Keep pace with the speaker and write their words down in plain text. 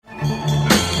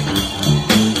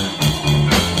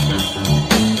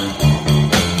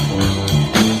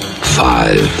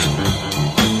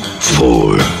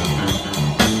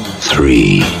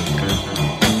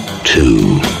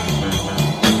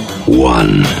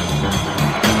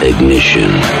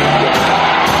Ignition.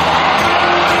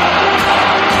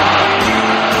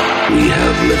 We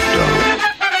have liftoff.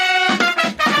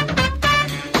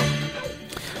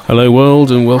 Hello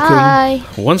world and welcome Hi.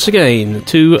 once again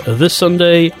to the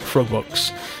Sunday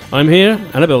Frogbox. I'm here,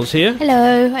 Annabelle's here,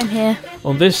 Hello, I'm here.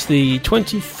 on this the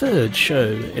 23rd show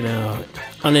in our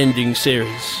unending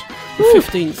series. The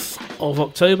 15th of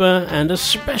October and a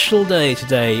special day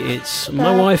today. It's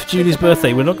my wife Julie's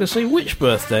birthday. We're not going to say which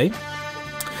birthday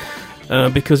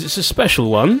because it's a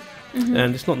special one.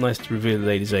 And it's not nice to reveal the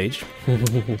lady's age.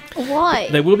 Why?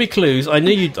 There will be clues. I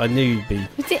knew you'd be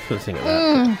thinking of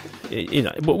that. You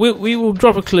know, but we will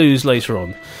drop a clues later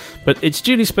on. But it's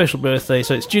Julie's special birthday,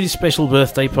 so it's Julie's special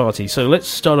birthday party. So let's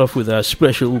start off with our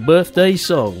special birthday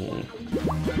song.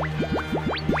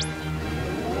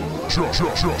 Julie!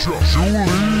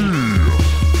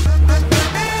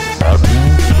 Happy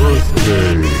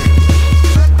birthday!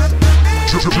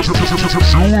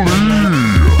 Julie!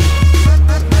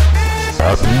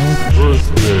 Happy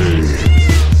birthday!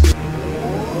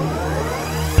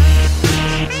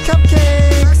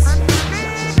 Cupcakes!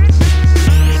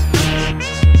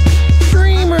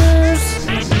 Dreamers!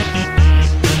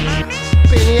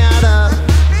 Piñata!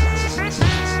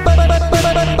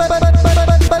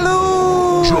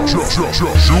 Balloons!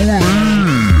 Julie!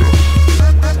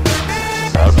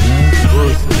 Happy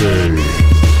birthday!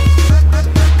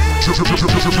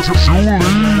 Julie!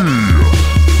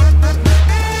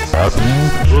 Happy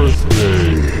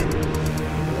birthday!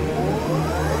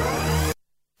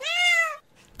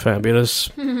 Fabulous.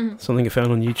 Something I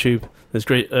found on YouTube. There's a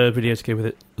great video to go with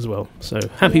it as well. So,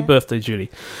 happy birthday, Julie.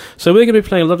 So, we're going to be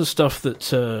playing a lot of stuff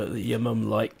that your mum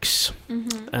likes.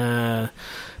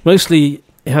 Mostly,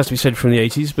 it has to be said from the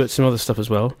 80s, but some other stuff as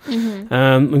well.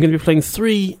 I'm going to be playing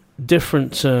 3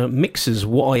 different mixes,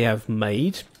 what I have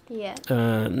made Yeah.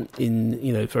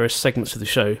 in various segments of the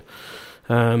show.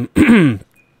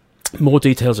 More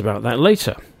details about that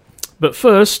later. But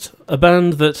first, a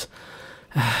band that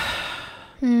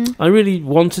I really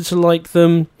wanted to like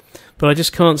them, but I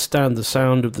just can't stand the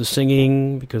sound of the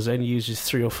singing because it only uses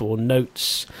 3 or 4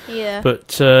 notes. Yeah.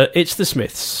 But it's the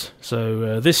Smiths.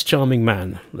 So This Charming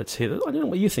Man. Let's hear that. I don't know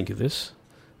what you think of this,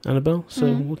 Annabelle.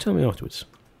 So well, tell me afterwards.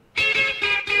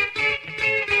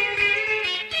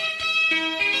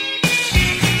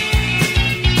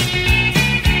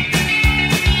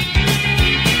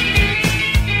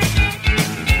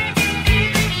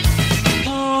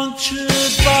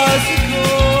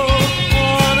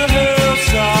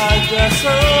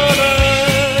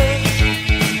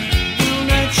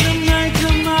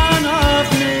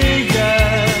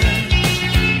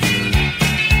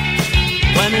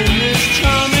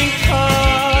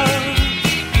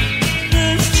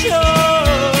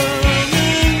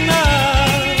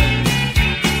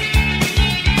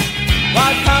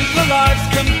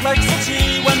 Complexity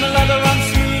when the leather runs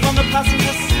smooth on the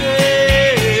passenger seat.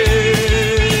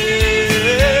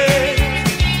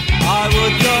 I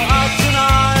would go out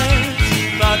tonight,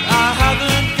 but I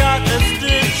haven't got a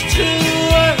stitch to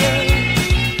wear.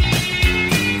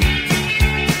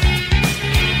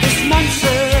 This man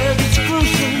said it's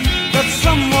gruesome that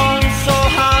someone so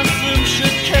handsome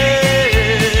should care.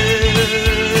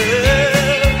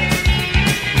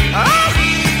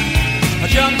 A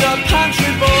jumped up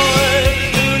country boy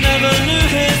knew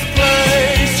his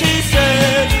place. He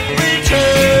said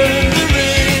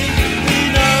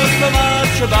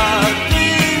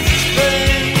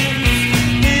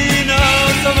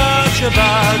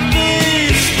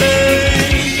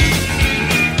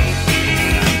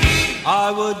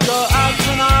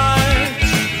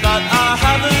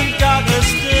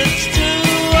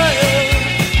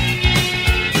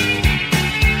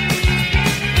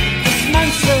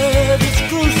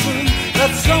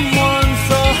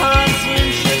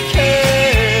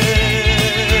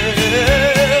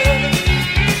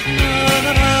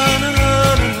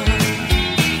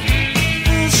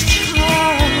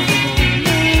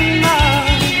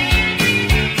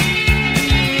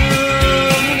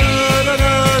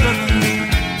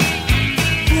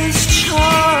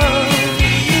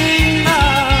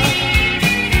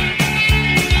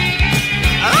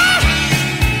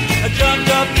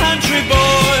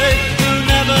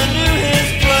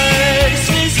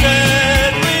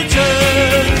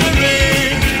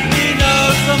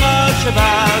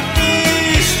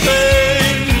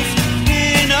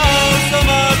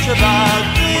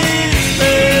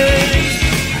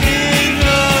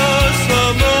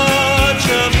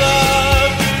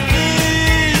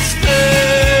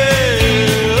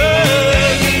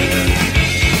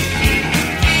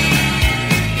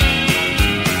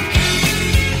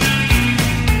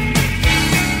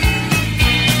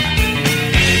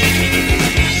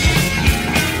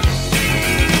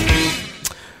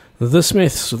The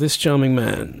Smiths, this charming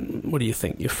man. What do you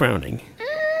think? You're frowning.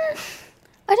 I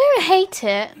don't hate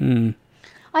it. Hmm.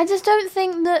 I just don't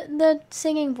think that the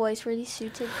singing voice really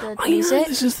suited the I music. know,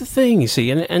 this is the thing, you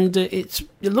see, and it's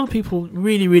a lot of people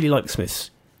really, really like the Smiths,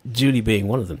 Julie being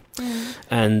one of them.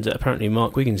 And apparently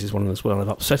Mark Wiggins is one of them as well. I've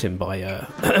upset him by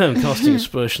casting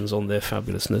aspersions on their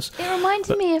fabulousness. It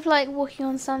reminded me of like Walking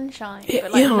on Sunshine, Yeah,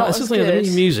 but like not that's the as thing, the good.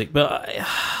 really music, but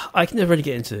I can never really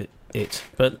get into it.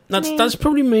 But that's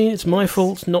probably me. It's my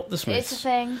fault, not the Smiths. It's a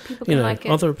thing. People You can know, like it.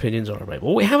 other opinions are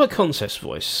available. We have a contest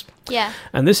voice. Yeah.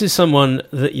 And this is someone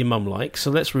that your mum likes,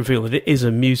 so let's reveal that it is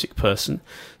a music person.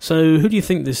 So who do you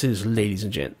think this is, ladies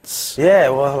and gents? Yeah,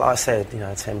 well, like I said,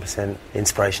 10%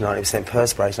 inspiration, 90%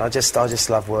 perspiration. I just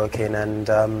love working, and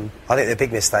I think the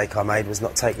big mistake I made was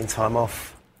not taking time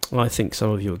off. Well, I think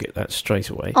some of you will get that straight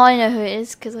away. I know who it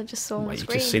is because I just saw on Well, the you've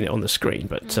screen. just seen it on the screen,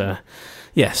 but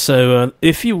yeah, so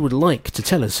if you would like to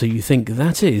tell us who you think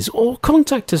that is, or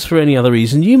contact us for any other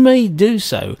reason, you may do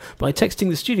so by texting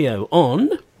the studio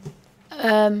on...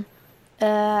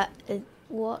 What?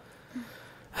 Wait,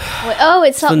 oh,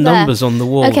 it's up the there. numbers on the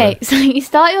wall. Okay, there. so you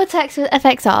start your text with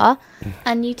FXR,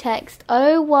 and you text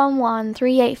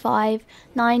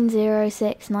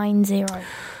 011-385-90690.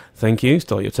 Thank you.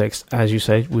 Start your text, as you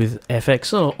say, with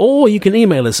FXR. Or you can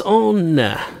email us on...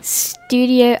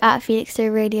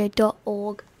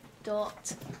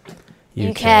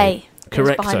 studio@felixstowe.org.uk.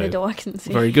 Correct. Behind the door, I can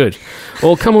see. Very good.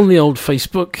 Or come on the old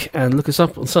Facebook and look us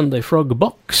up on Sunday Frog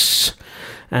Box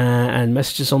and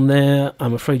message us on there.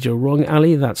 I'm afraid you're wrong,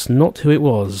 Ali. That's not who it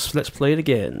was. Let's play it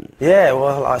again. Yeah,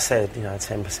 well, like I said,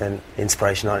 10%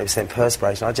 inspiration, 90%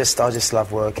 perspiration. I just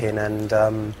love working, and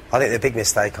I think the big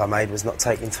mistake I made was not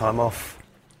taking time off.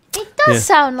 It does Yeah.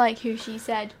 sound like who she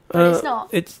said, but it's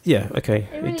not. Okay.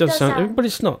 It really does does sound, sound- but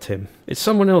it's not him. It's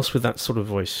someone else with that sort of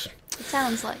voice. It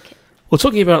sounds like it. Well,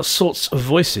 talking about sorts of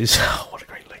voices, what a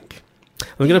great link.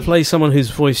 I'm going to play someone whose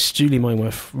voice Julie, my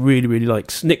wife, really, really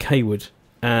likes, Nick Hayward.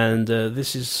 And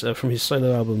this is from his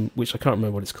solo album, which I can't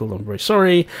remember what it's called, I'm very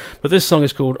sorry. But this song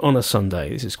is called On a Sunday.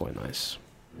 This is quite nice.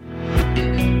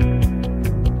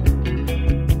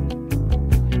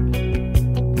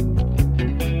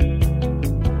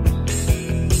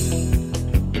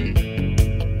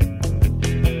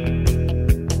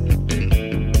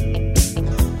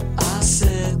 I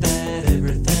said that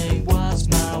everything was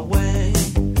my way,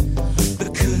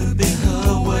 but could have been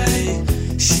her way.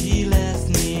 She left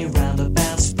me round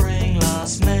about spring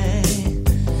last May,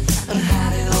 and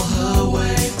had it all her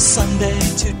way. Sunday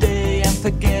today, and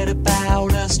forget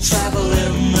about us. Travel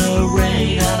in the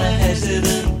rain on a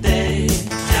hesitant day.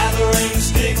 Gathering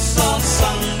sticks on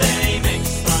Sunday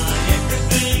makes my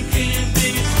everything in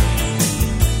between.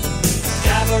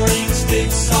 Gathering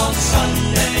sticks on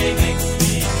Sunday makes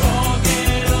me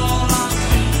forget all I'm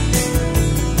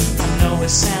feeling. I know it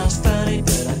sounds funny,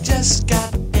 but I just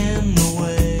got in the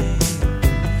way.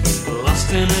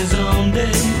 Lost in his own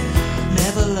day.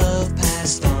 Never love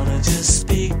passed on, I just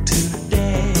speak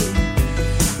today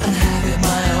and have it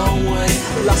my own way.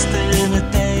 Lost in a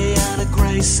day on a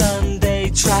grey Sunday.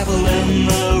 Travel in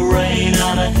the rain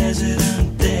on a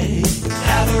hesitant day.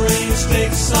 Gathering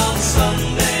sticks on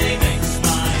Sunday makes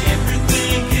my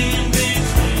everything in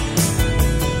between.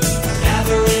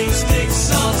 Gathering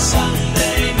sticks on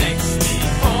Sunday makes me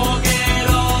forget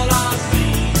all I've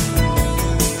been.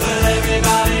 But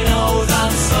everybody knows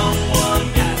I'm someone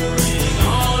gathering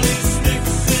all his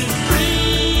sticks and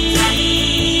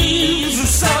dreams. And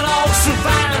seven oaks of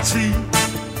vanity,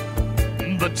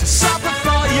 but you suffer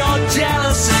for your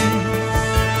jealousy.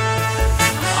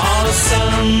 On a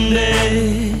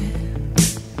Sunday,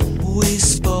 we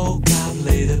spoke out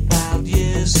late about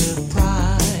years of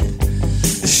pride,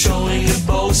 showing at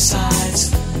both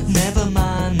sides. Never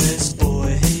mind this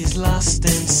boy, he's lost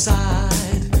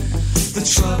inside the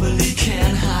trouble he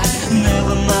can't hide.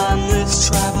 Never mind this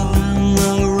travel in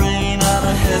the rain on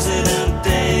a hesitant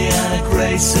day on a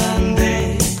grey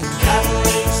Sunday.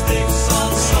 Gathering sticks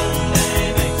on Sunday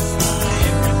makes my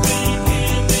everything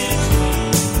in between.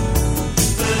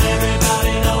 But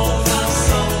everybody knows I'm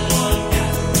someone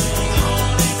gathering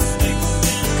all his sticks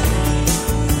and dreams.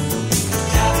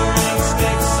 Gathering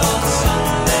sticks on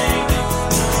Sunday makes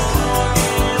me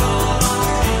forget all I'm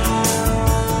feeling.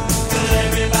 But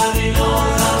everybody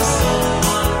knows I'm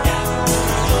someone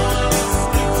gathering all his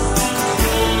sticks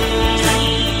and dreams.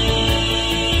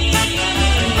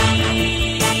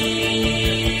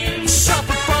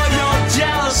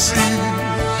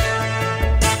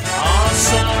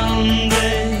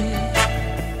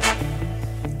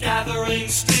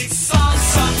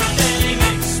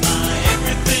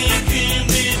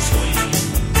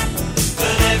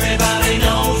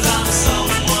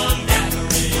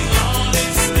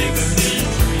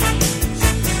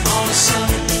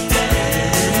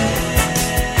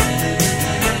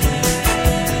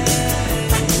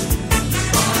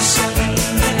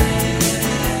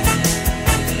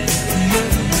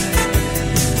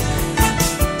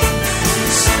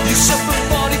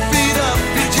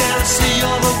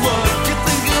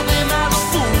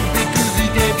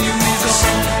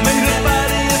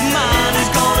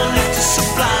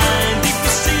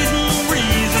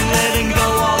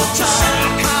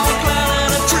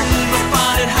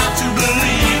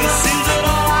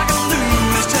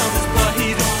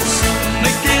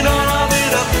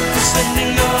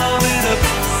 sending love in a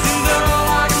passing girl. All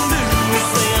I can do is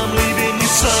say I'm leaving you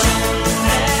someday.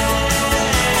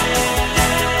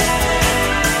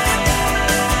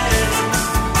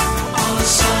 On a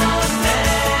Sunday.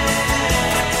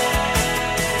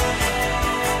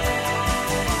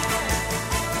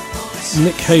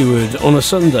 Nick Hayward on a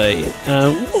Sunday.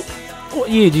 What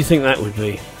year do you think that would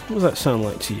be? What does that sound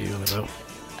like to you, Annabelle?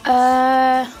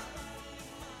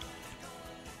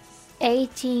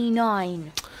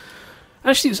 89.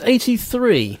 Actually, it was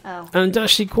 83. Oh. And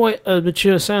actually quite a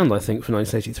mature sound, I think, for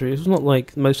 1983. It was not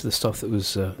like most of the stuff that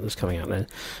was coming out then.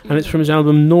 And it's from his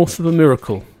album North of a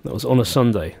Miracle. That was on a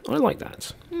Sunday. I like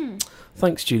that.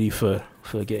 Thanks, Julie, for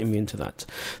getting me into that.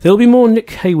 There'll be more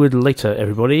Nick Hayward later,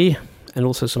 everybody. And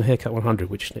also some Haircut 100,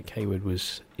 which Nick Hayward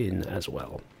was in as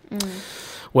well.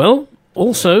 Well,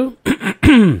 also,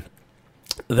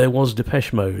 there was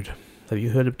Depeche Mode. Have you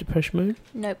heard of Depeche Mode?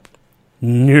 Nope.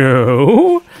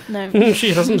 No. No.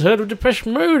 She hasn't heard of Depeche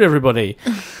Mode, everybody.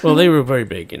 Well, they were very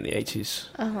big in the 80s.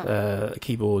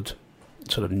 Keyboard,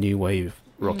 sort of new wave,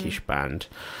 rockish band.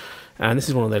 And this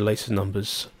is one of their latest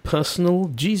numbers, Personal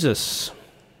Jesus.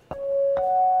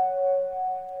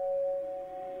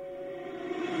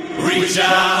 Reach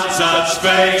out, touch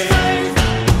faith.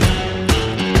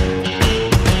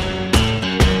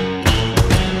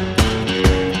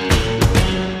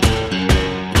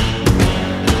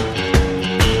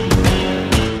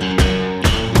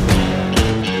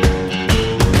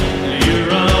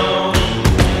 Your own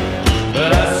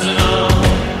personal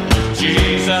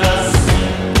Jesus.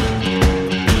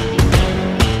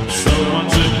 Someone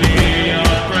to be your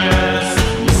friend,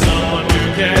 someone who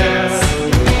cares.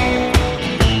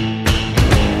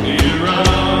 Your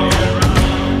own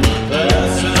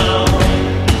personal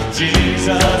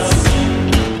Jesus.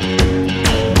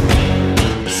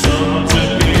 Someone to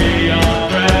be your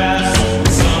friend,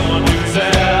 someone who's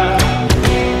there.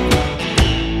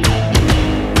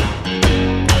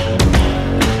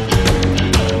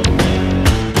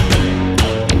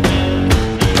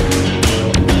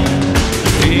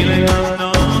 Feeling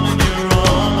unknown and you're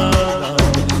all alone.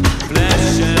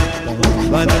 Flesh and bone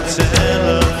by the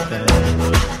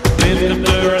telephone. Lift up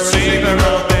the receiver,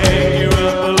 I'll make you a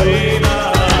believer.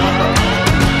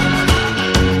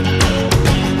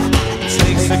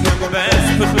 Take second best,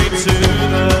 put me to the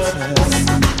test.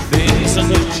 Things on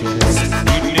your chest,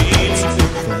 you need to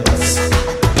confess.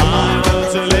 I will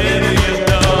deliver you,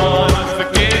 know I'm a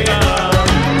forgiver.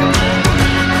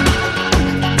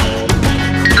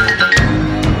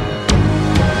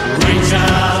 Reach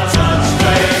out, touch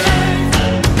faith.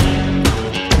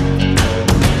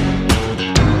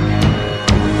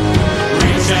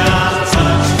 Reach out,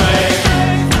 touch faith.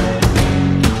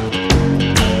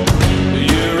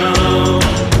 Your own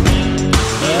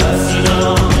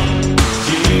personal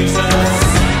Jesus.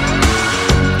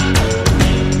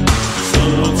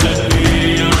 Someone to be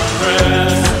your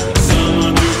friend,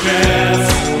 someone who cares.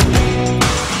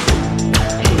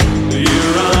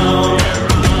 Your own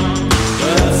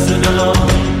personal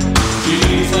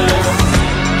Jesus.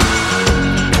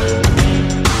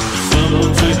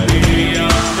 Someone to be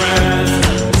your friend,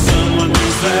 someone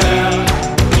who's there.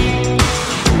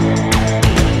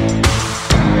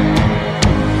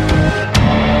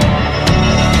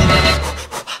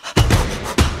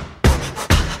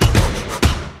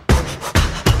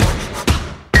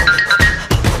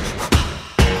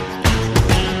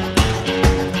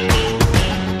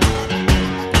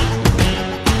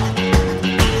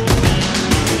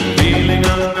 Feeling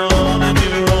unknown and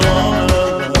you're all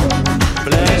alone.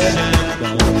 Flesh and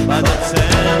bone by the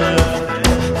telephone.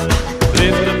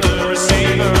 Lift up the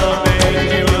receiver, I'll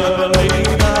make you a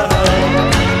believer.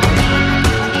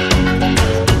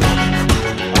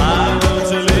 I will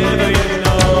deliver you,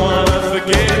 know I'm a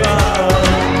forgiver.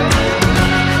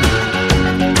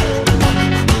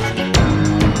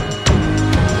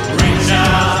 Reach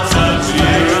out, touch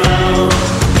your own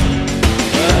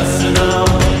personal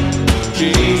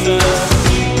Jesus.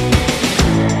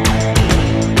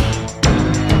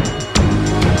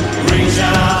 Reach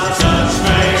out, touch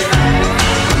faith.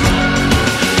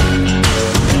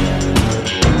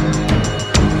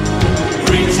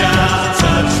 Reach out,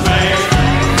 touch faith.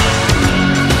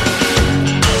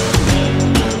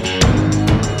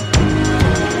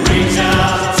 Reach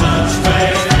out, touch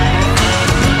faith.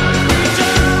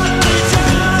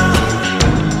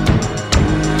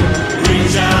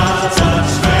 Reach out,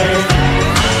 touch faith.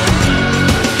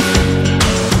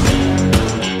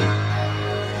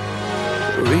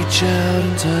 Reach out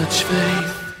and touch faith.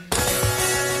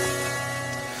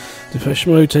 Depeche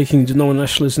Mode, taking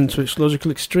denominationalism to its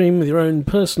logical extreme with your own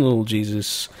personal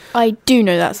Jesus. I do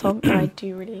know that song, and I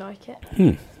do really like it.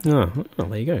 Oh, well,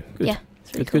 there you go. Good. Yeah,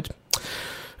 it's really cool.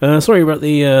 Good. Sorry about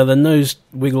the nose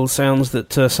wiggle sounds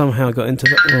that somehow got into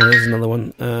that. Oh, there's another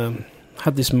one.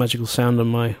 Had this magical sound on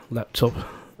my laptop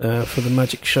for the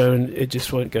magic show, and it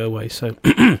just won't go away. So,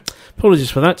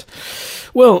 apologies for that.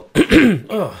 Well,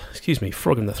 oh, excuse me,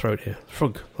 frog in the throat here.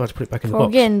 Frog. I'll have to put it back in the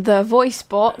box. Frog in the voice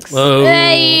box. Oh,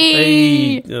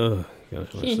 Hey! Oh, gosh,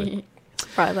 honestly.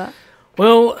 Right, that.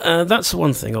 Well, that's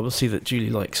one thing, obviously, that Julie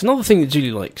likes. Another thing that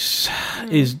Julie likes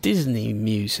is Disney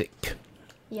music.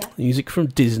 Yeah. Music from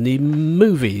Disney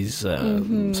movies,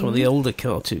 some of the older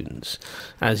cartoons.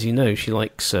 As you know, she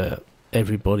likes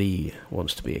Everybody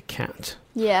Wants to Be a Cat.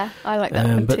 Yeah, I like that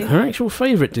one But too. her actual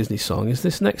favourite Disney song is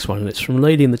this next one, and it's from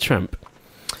Lady and the Tramp.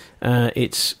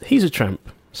 It's He's a Tramp,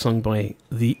 sung by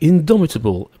the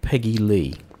indomitable Peggy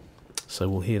Lee. So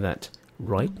we'll hear that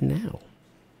right now.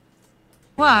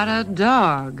 What a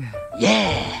dog.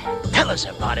 Yeah, tell us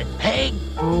about it, Peg.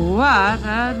 What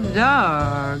a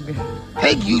dog.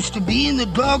 Peg used to be in the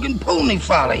Dog and Pony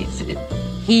Follies.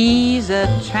 He's a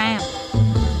tramp,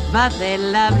 but they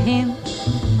love him.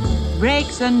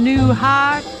 Breaks a new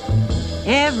heart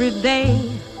every day.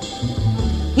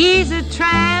 He's a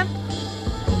tramp,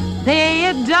 they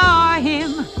adore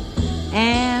him,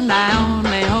 and I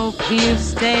only hope he'll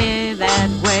stay that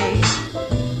way.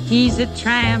 He's a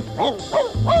tramp,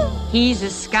 he's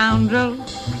a scoundrel,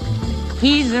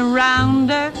 he's a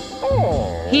rounder,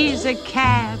 he's a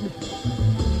cad.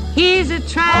 He's a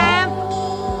tramp,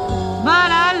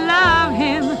 but I love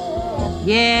him.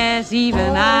 Yes,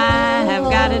 even I have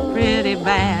got it pretty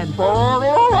bad.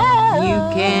 You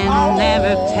can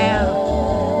never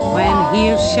tell when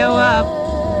he'll show up.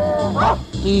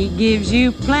 He gives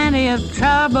you plenty of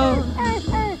trouble.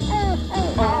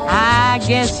 I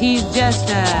guess he's just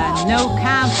a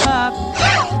no-count pup,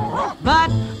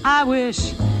 but I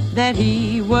wish that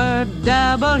he were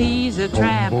double. He's a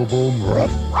tramp,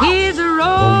 he's a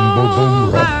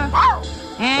rover,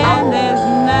 and there's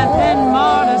nothing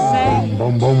more to say.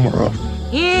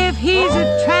 If he's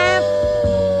a tramp,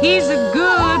 he's a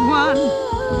good one,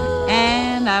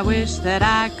 and I wish that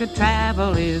I could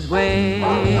travel his way.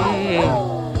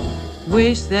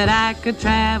 Wish that I could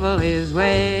travel his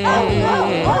way.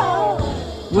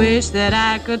 Wish that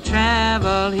I could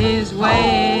travel his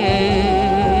way.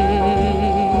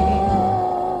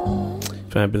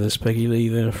 Fabulous Peggy Lee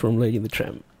there from Lady and the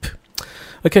Tramp.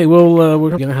 Okay, well, we're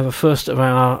going to have a first of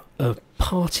our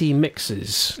party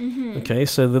mixes. Okay,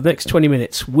 so the next 20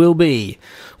 minutes will be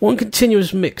one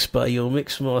continuous mix by your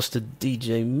mix master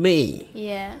DJ Me.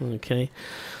 Yeah. Okay.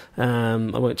 I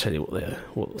won't tell you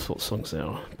what songs they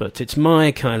are, but it's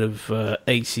my kind of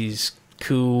 80s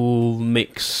cool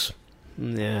mix.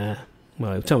 Yeah,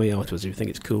 well, tell me afterwards if you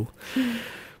think it's cool.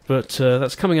 But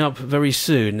that's coming up very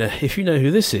soon. If you know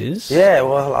who this is... Yeah,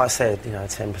 well, like I said,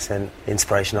 10%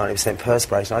 inspiration, 90%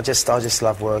 perspiration. I just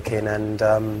love working, and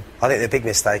I think the big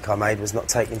mistake I made was not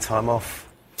taking time off.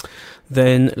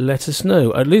 Then let us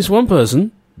know. At least one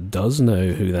person does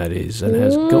know who that is and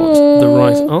has got the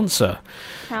right answer.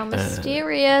 How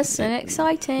mysterious and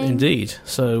exciting. Indeed.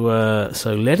 So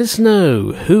let us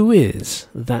know who is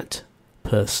that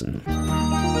person.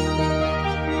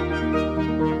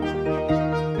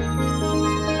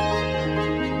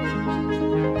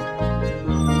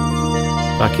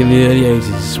 Back in the early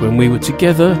 80s when we were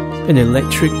together in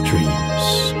Electric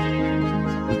Dreams.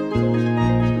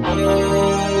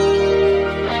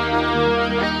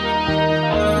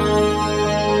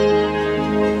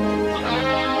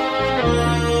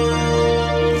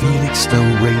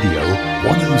 Felixstowe Radio,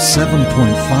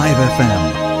 107.5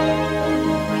 FM.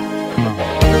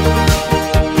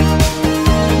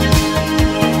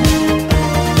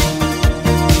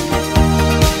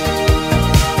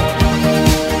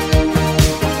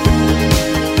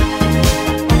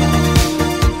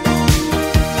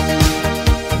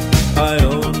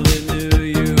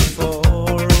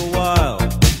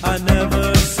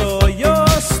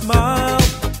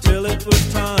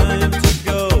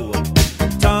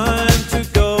 Time to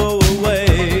go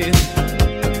away.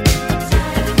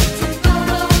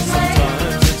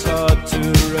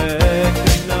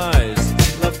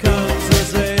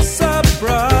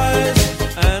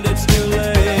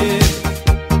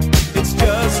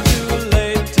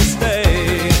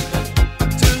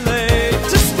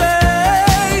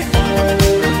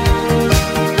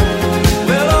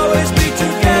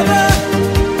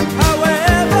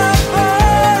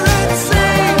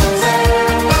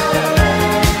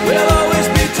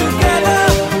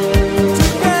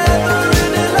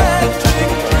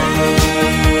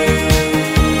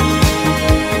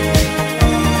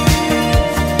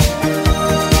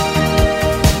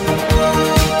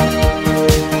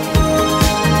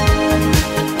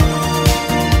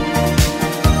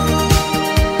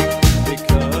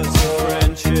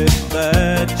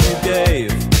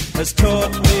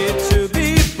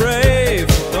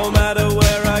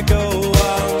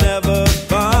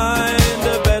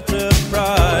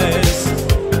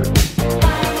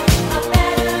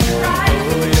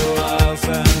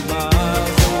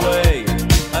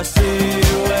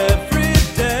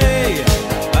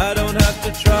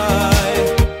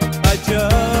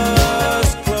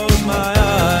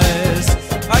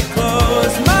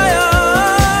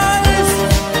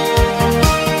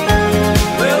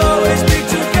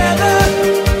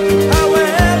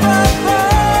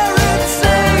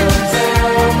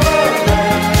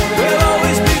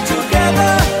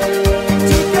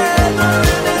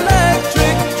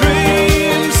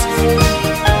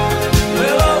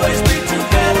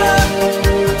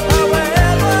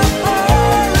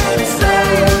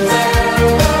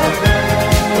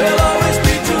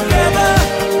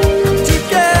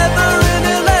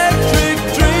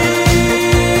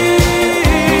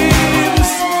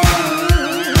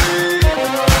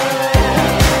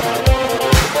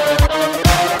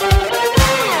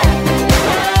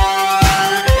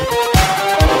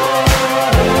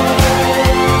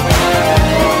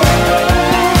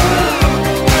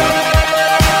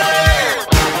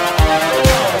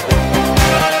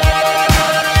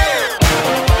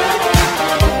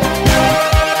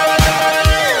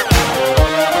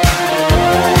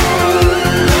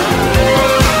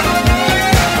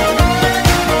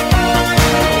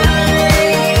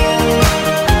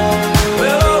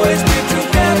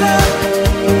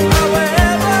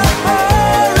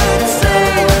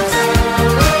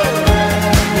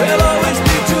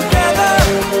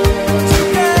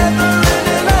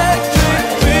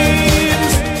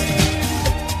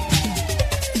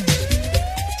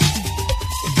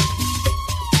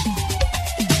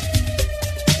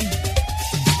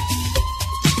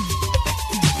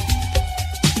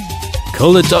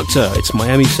 Call the Doctor. It's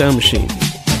Miami Sound Machine.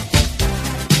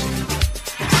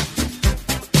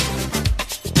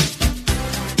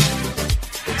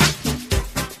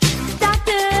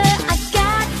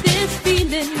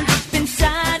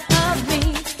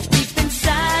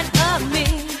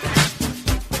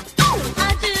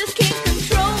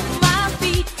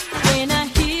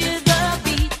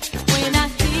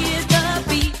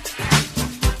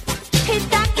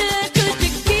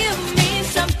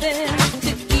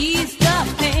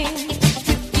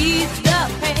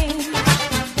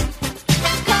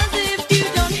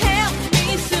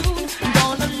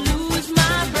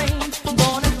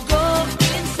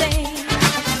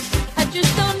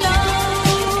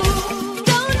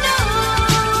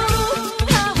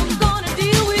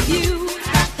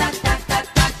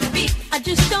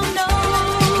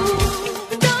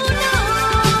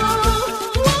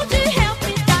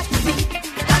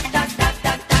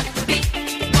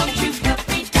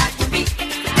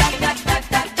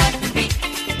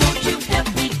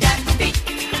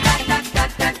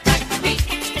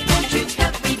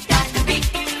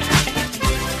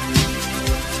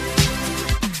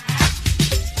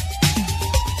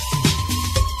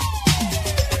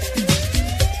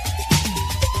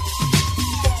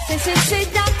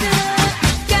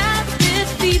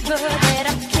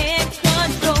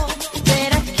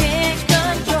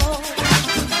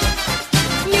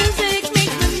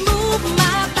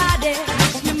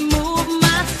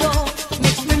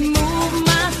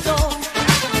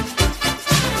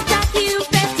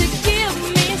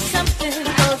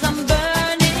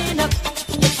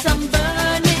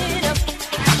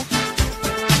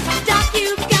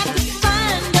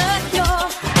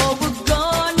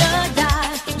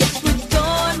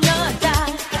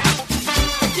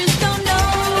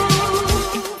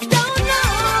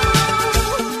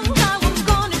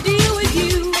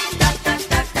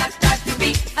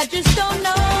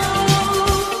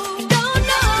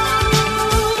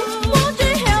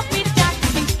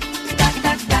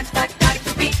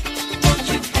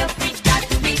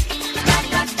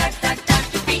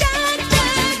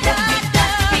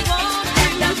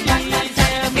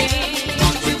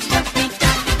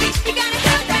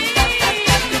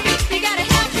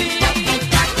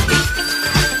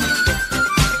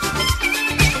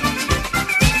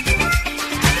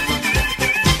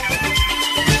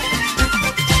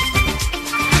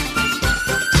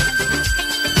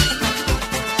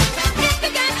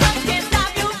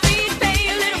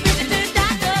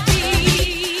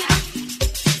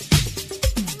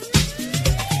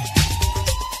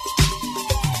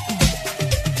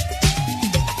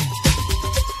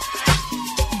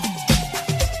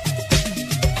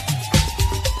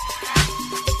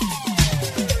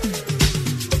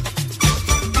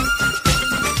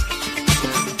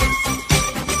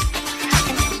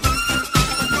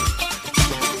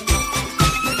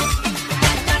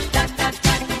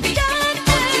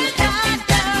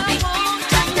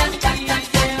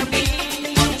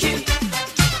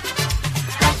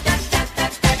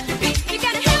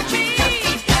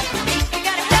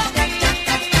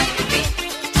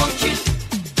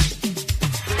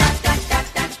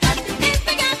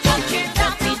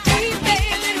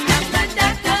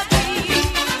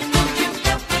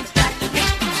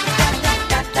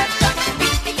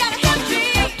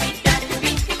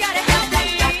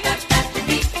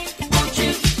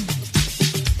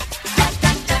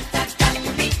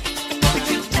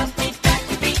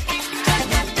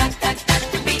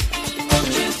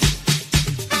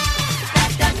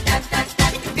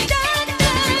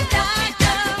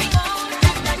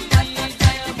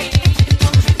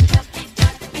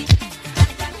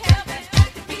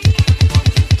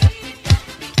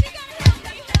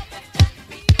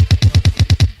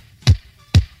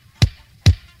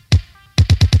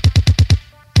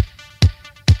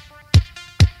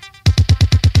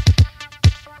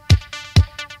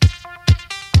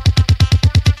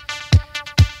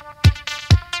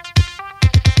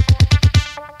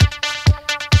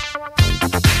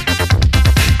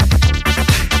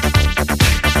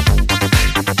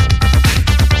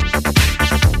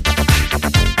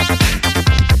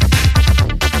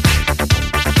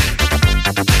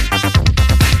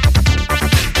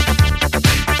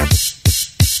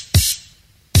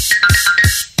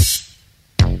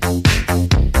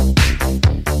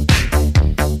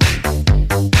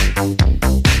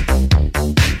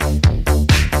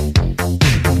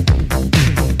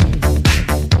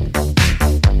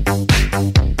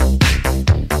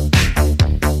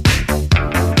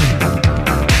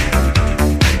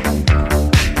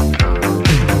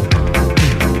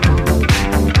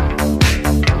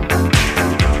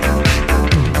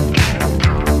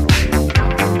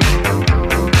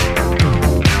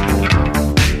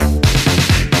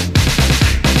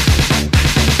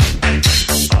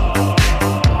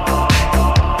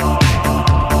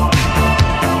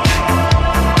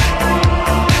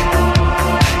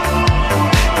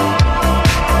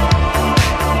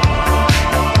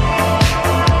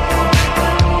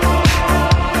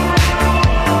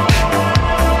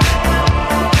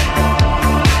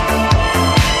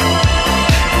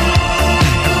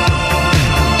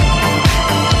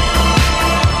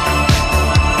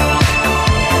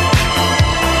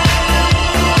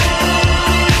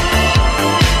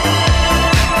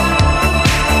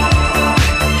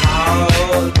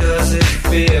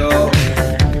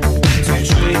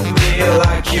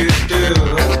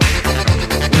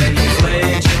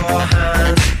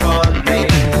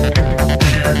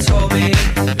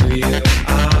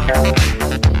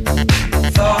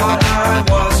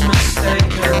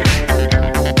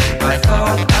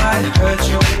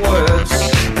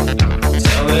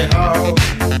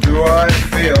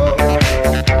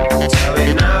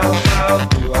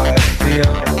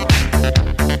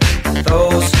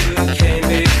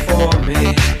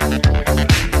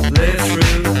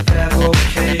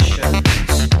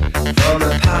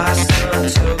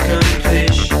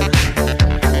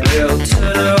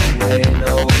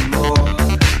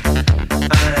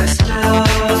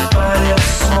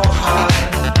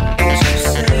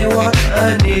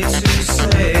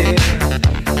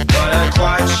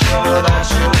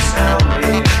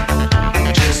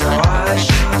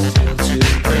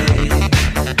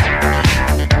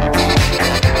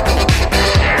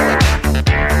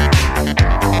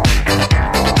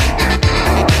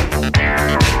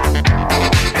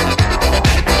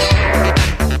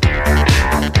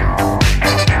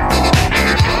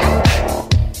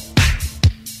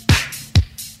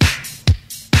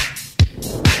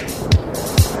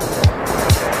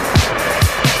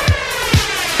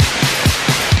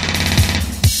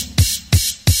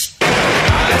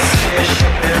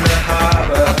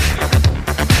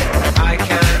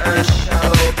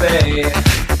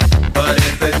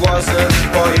 wasn't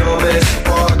for your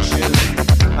misfortune,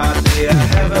 I'd be a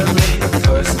heavenly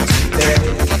person today.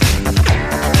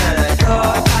 And I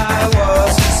thought I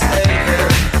was mistaken,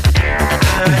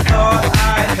 and I thought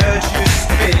I heard you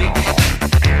speak.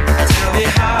 Tell me,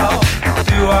 how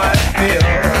do I feel?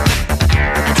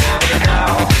 Tell me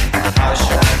now, how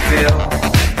should I feel?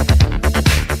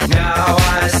 Now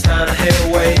I stand here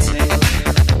waiting.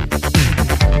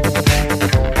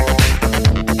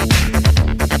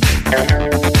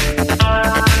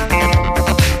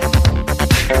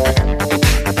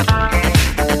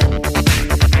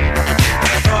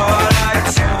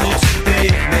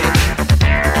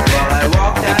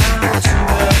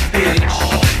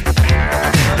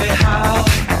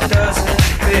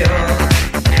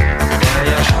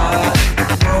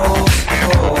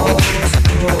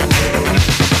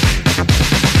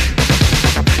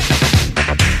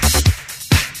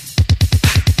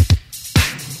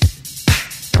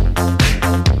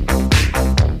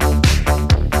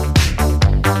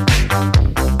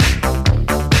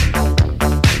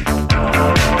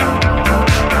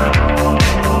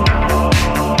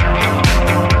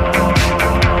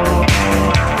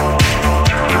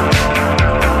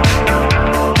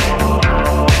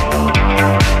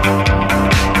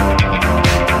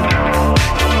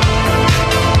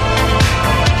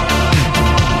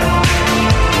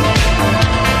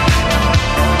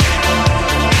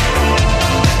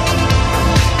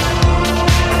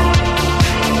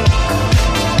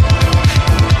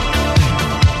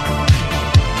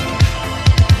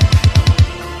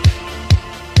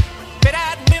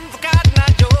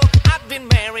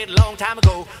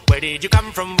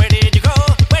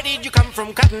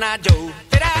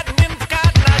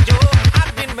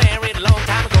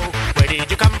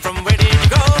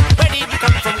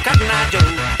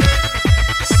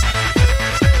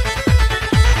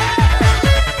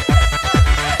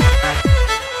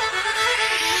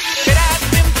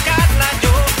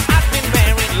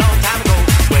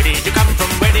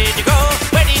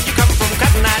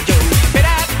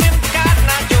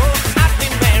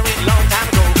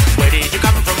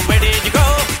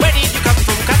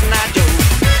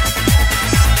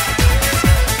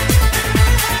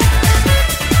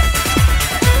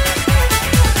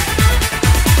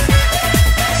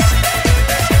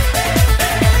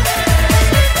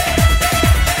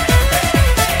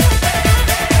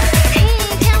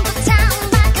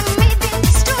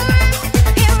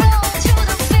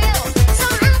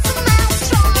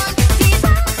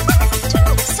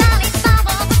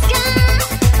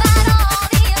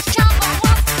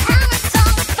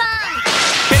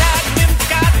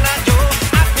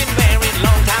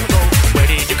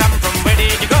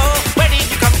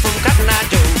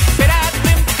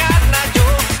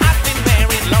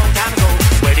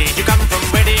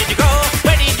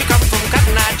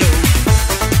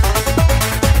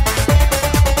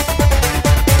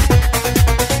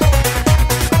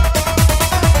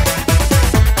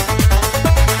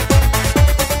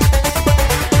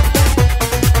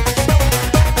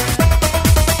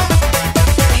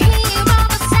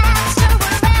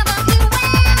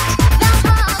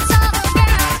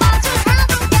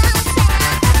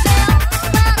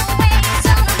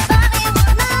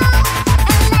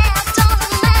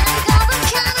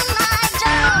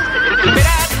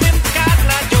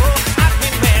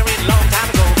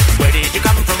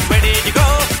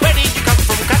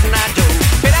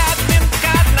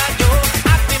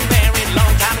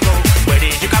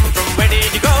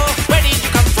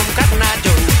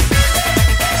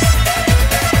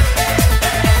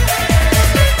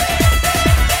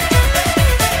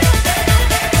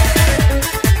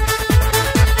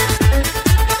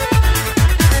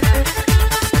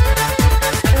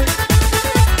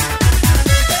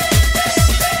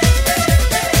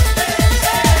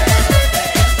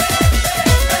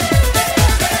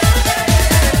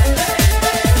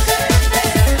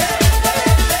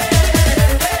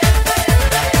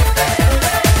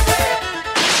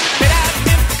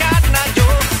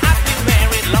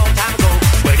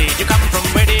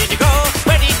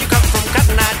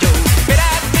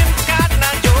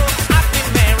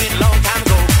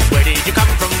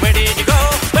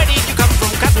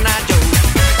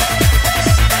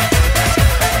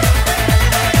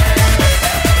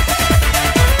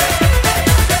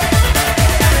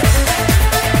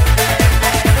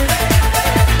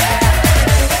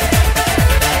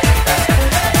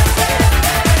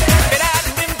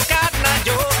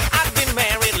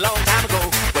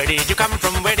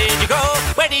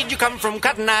 come from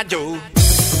Cotton Eye Joe.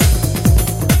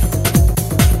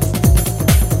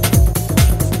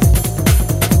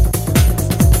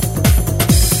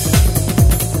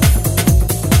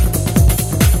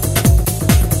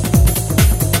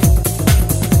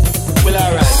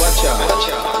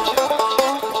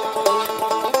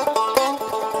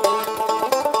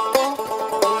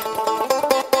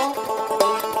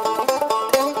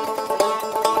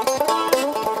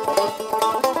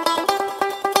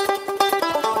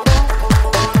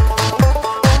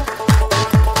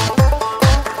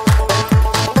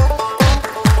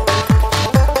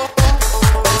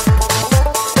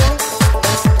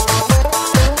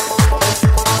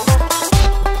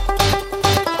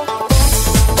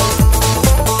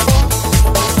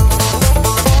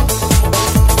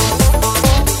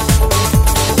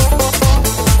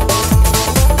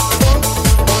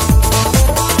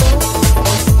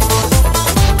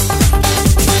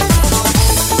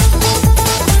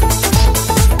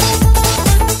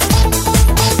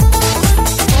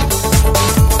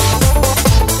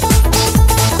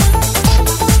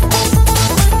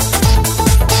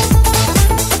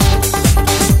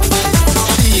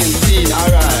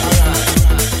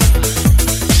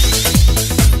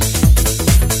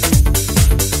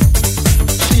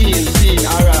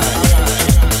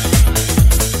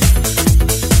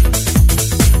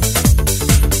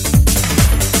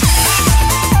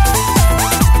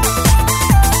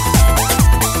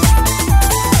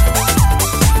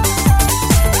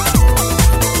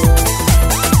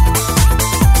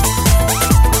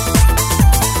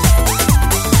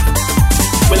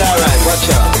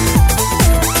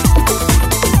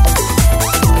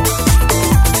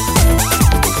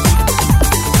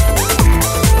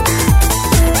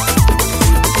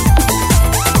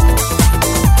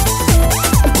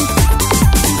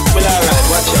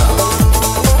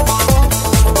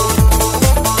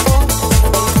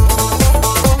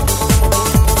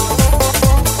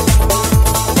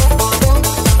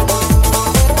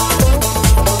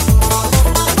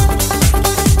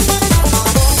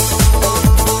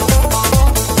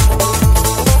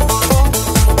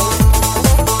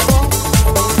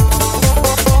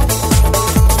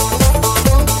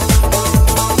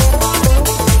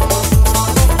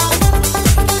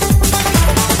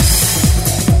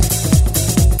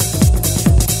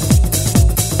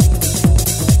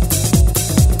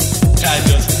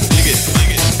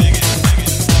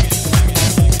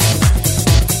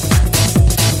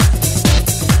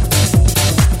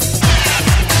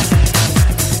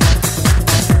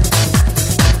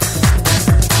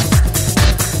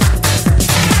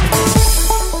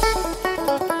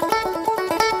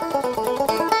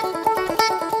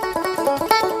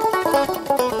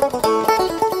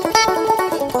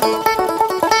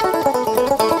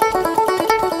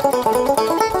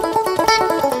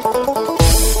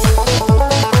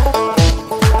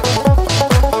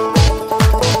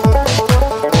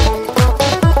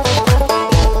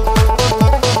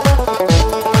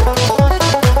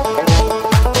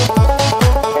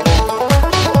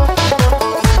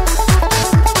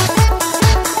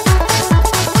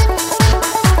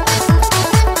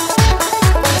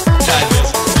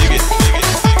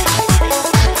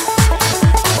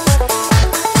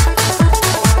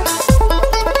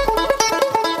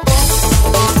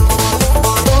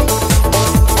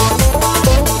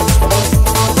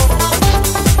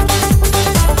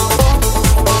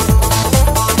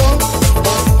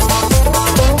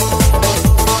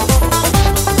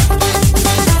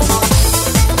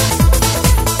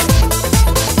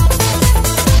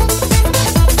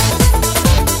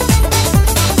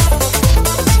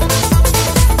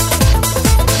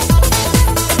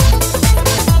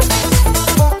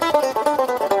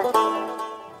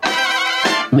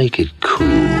 make it cool.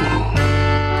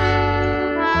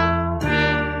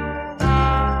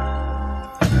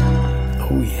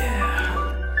 Oh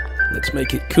yeah, let's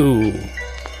make it cool.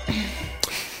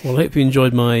 Well, I hope you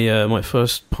enjoyed my my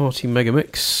first party mega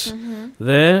mix.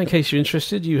 There, in case you're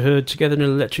interested, you heard Together in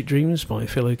Electric Dreams by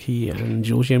Phil Oakey and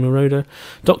Giorgio Moroder,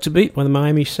 Dr. Beat by the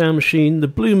Miami Sound Machine, The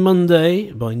Blue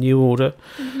Monday by New Order,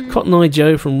 Cotton Eye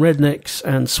Joe from Rednecks,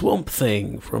 and Swamp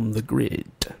Thing from The Grid.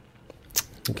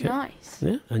 Okay. Nice.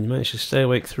 Yeah, and you managed to stay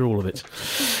awake through all of it.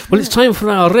 Well, it's time for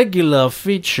our regular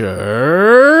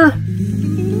feature...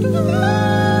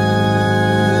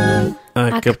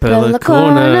 Acapella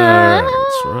Corner.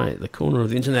 That's right, the corner of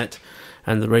the internet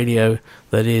and the radio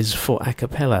that is for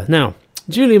acapella. Now,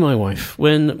 Julie, my wife,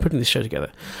 when putting this show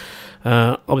together,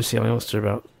 obviously I asked her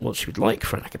about what she would like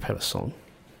for an acapella song,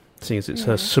 seeing as it's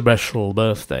her special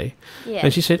birthday. Yeah.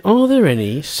 And she said, are there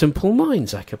any Simple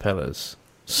Minds acapellas?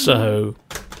 So,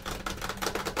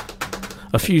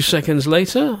 a few seconds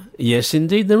later, yes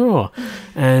indeed there are.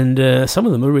 And some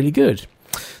of them are really good.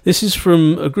 This is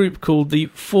from a group called the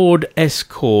Ford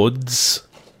Escords.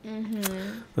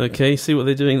 Okay, see what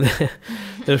they're doing there?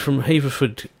 They're from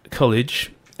Haverford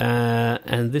College,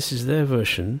 and this is their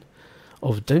version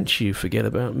of Don't You Forget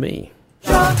About Me.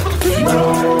 Hey,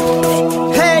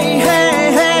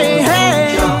 hey, hey,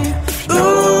 hey. Ooh,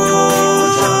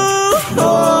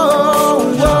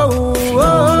 oh, oh, oh.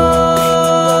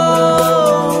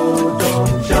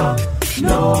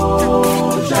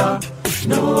 Don't ya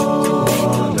know,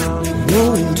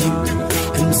 won't you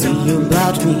come see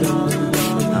about me?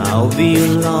 I'll be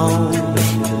alone,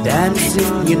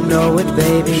 dancing, you know it,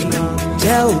 baby.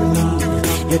 Tell me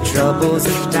your troubles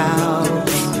and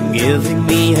doubts, giving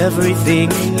me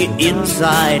everything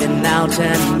inside and out,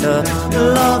 and a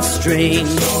love string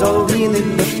so real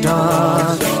in the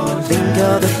dark. Think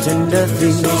of the tender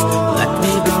things that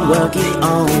we've been working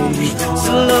on.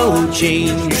 Slow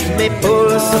change may pull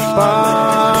us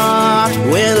apart.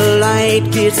 When the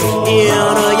light gets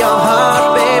into your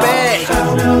heart, baby,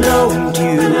 don't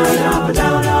you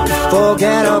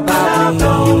forget about me.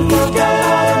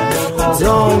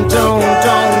 Don't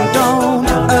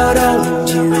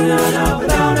you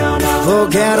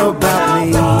forget about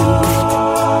me.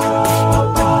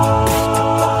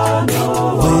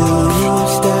 Will you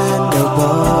stand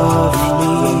above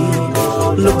me?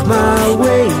 Look my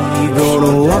way,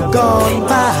 gonna walk on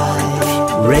by.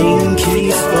 Rain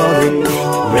keeps falling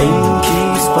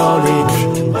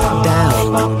down,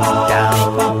 down,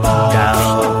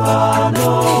 down.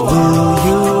 Will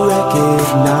you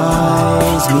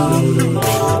recognize me?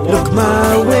 Look my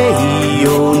way,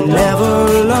 you're never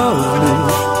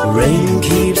alone. Rain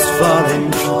keeps falling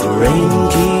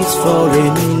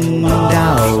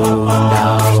down,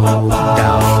 down,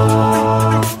 down.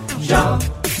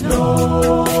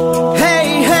 Hey,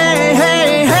 hey,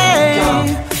 hey, hey.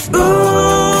 Ooh,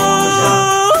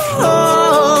 oh, oh,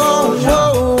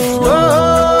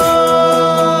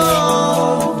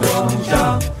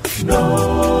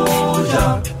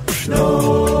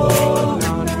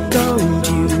 don't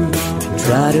you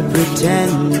try to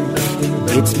pretend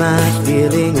it's my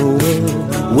feeling or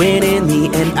will, when in the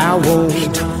end I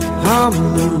won't harm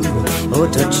you or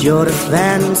touch your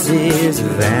defenses,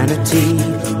 vanity,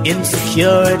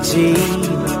 insecurity.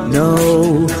 No,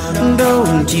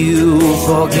 don't you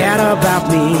forget about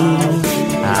me.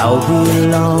 I'll be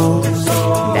alone,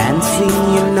 dancing,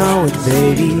 you know it,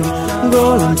 baby.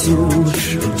 Going to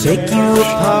take you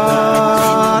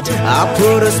apart. I'll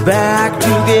put us back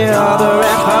together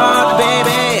at heart,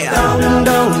 baby.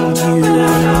 Don't you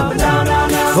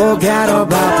forget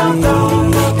about me.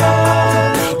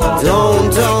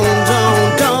 Don't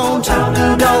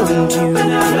you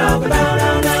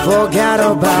forget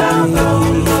about me.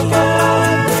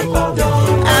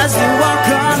 As you walk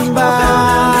on by,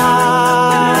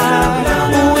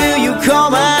 will you call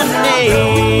my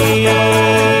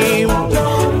name?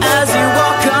 As you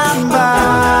walk on by,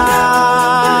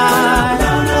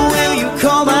 will you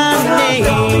call my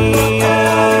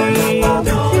name?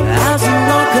 As you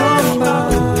walk on by.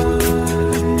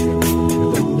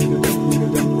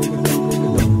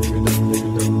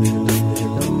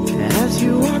 As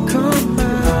you walk on by.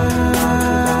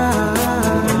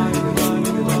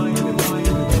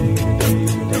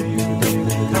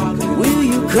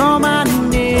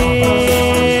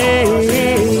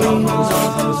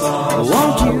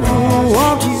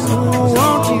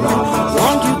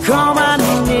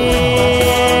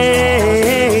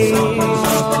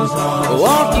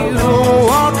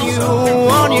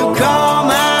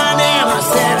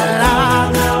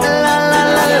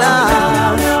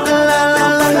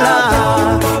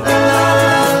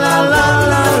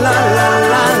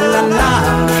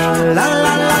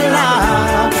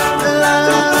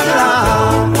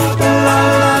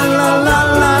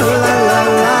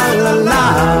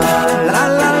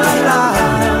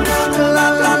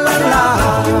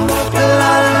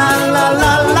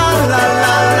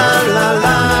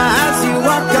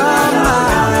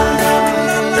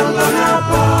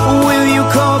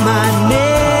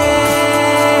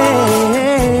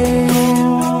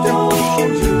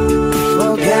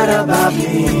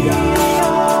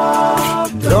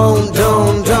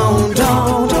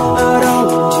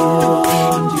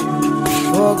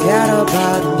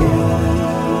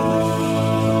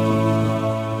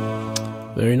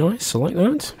 I like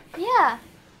that. Yeah.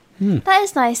 That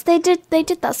is nice. They did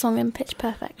that song in Pitch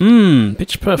Perfect.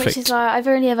 Pitch Perfect. Which is why I've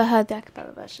only ever heard the a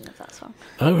cappella version of that song.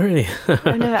 Oh, really?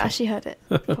 I've never actually heard it,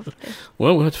 probably.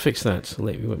 Well, we'll have to fix that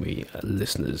later, won't we,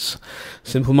 listeners?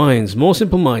 Simple Minds, more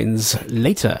Simple Minds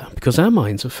later, because our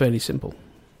minds are fairly simple.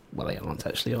 Well, they aren't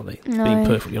actually, are they? No. Being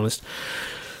perfectly honest.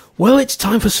 Well, it's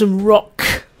time for some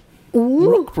rock. Ooh.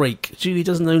 Rock break. Julie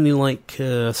doesn't only like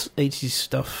 80s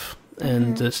stuff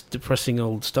and depressing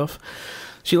old stuff.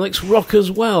 She likes rock as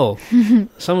well,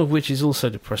 some of which is also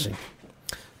depressing.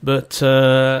 But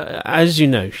as you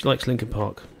know, she likes Linkin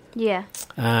Park. Yeah.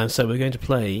 So we're going to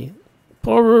play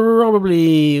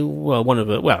probably, well, one of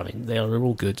the, well, I mean, they are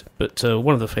all good, but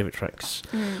one of the favourite tracks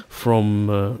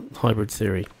from Hybrid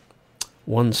Theory,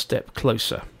 One Step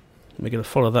Closer. We're going to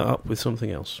follow that up with something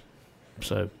else.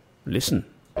 So, listen.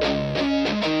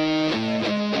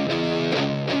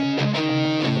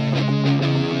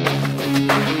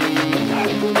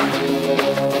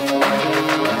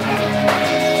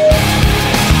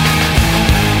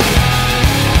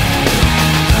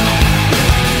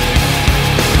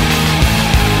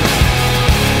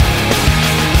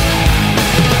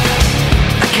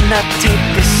 Not take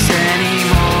this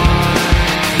anymore.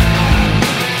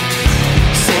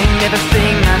 Saying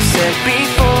everything I've said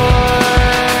before.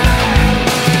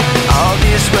 All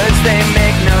these words, they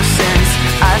make no sense.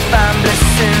 I find bliss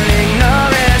in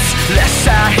ignorance. Less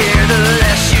I hear, the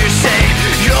less you say.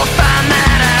 You'll find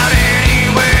that out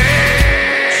anyway.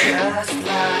 Just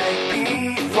like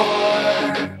before.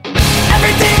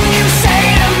 Everything you say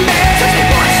to me takes me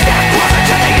one step closer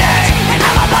to the edge, and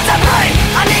I'm about to break.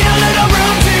 I need a little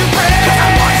room to break. 'Cause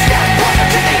I'm one step closer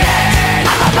to the edge,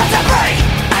 I'm about to break.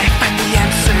 I find the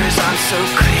answers aren't so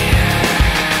clear.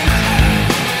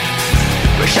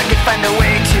 Wish I could find a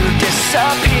way to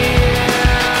disappear.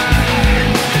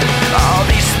 All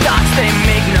these thoughts, they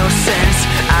make no sense.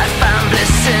 I found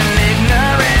bliss in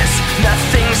ignorance.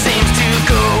 Nothing seems to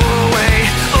go away.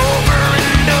 Over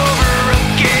and over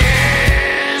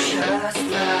again. Just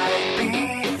like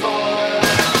before.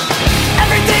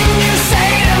 Everything you say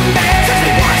to me takes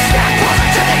me one step closer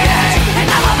to the edge, and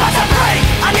I'm about to break.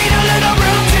 I need a little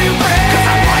room to break. 'Cause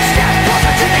I'm one step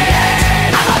closer to the edge,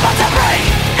 I'm about to break.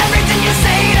 Everything you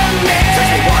say to me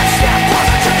takes me one step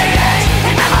closer to the edge,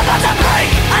 and I'm about to break.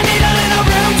 I need a little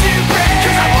room to break.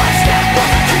 'Cause I'm one step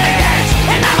closer to the edge,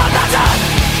 and I'm about to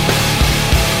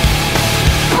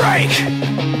break.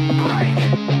 Break.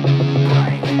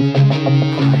 Break.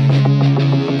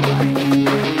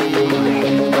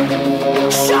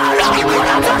 Shut up when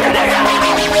I'm talking to you.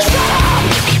 Shut up.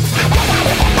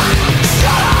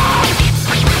 Shut up.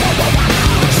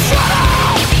 Shut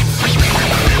up.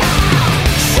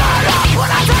 Shut up when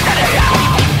I'm talking to you.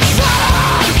 Shut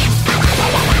up.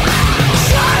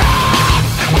 Shut up.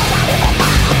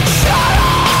 Shut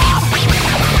up.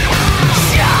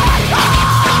 Shut up.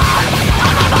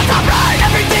 I'm about to break.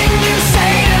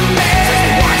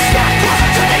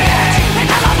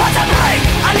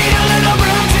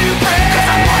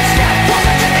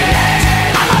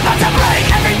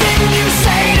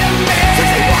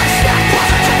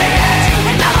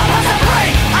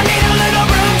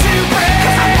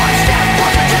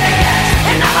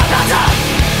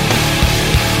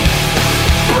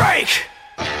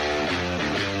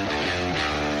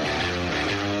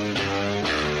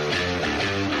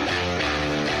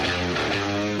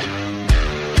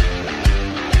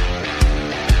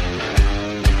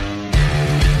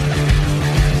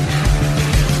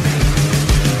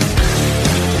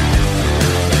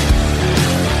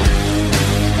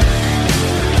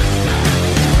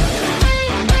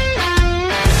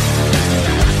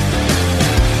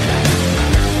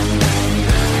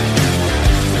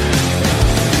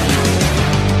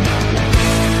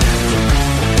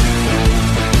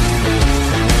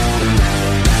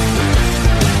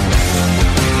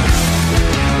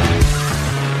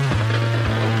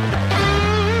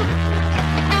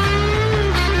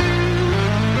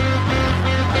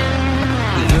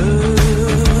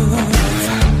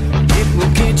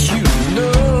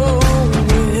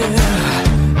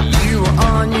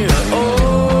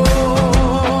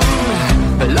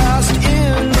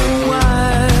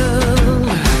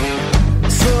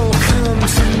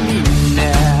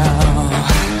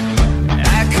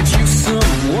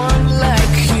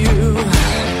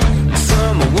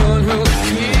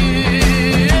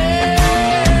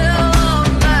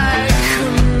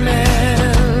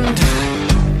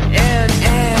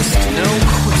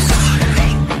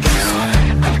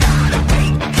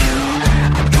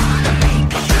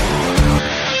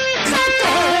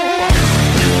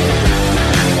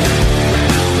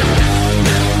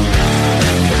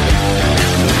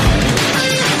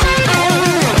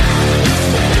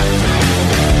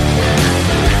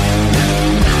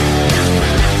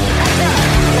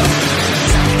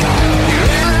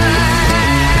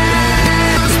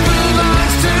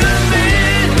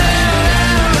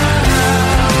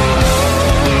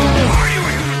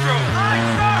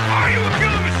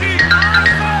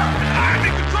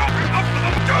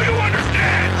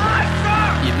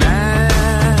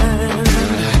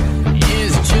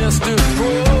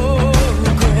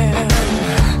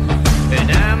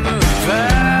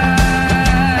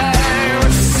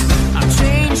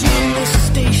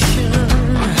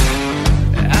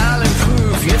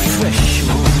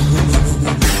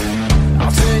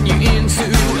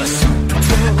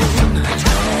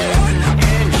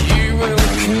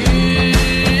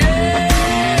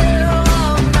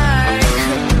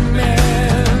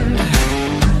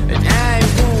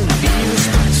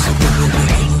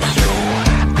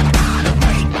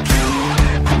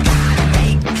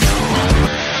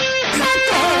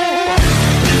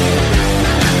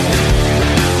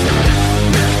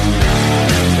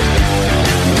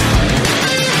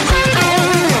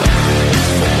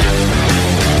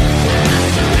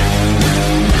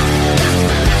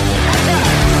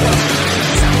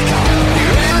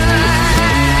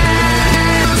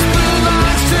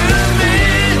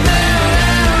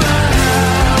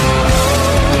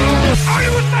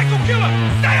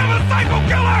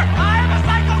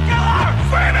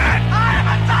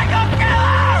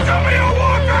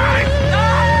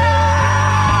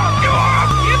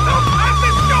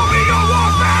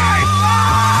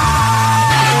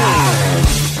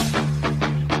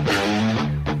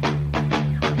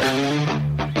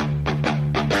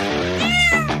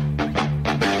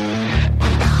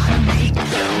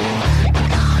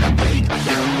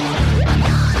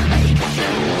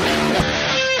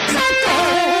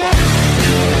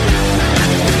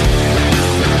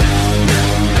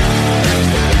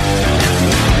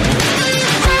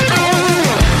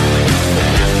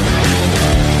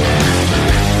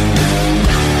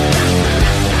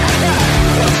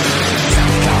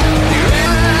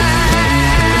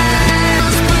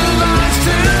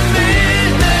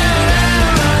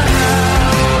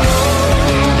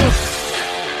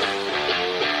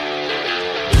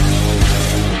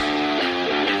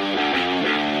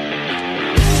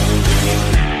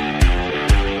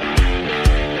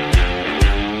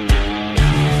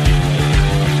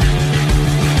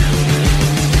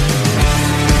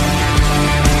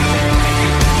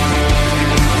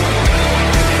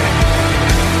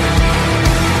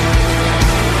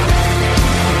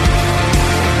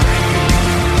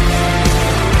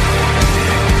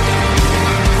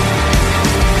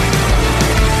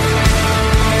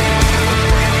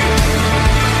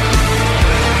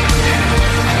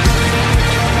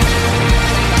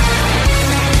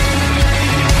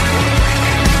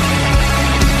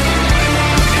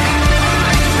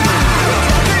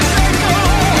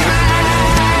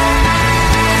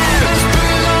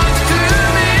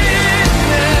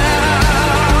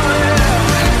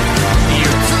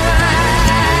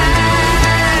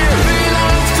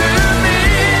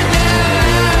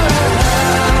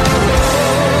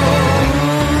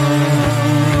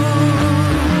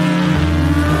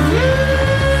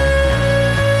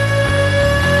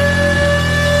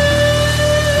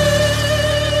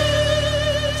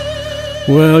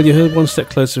 Well, you heard One Step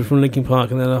Closer from Linkin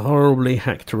Park and then a horribly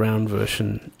hacked around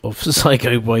version of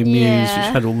Psycho by Muse, Yeah.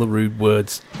 which had all the rude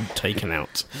words taken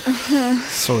out.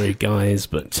 Sorry, guys,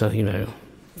 but,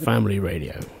 family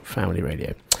radio.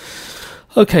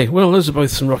 Okay, well, those are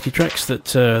both some rocky tracks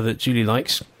that Julie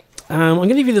likes. I'm going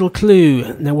to give you a little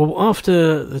clue. Now,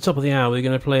 after the top of the hour, we're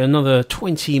going to play another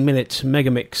 20-minute mega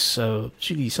mix of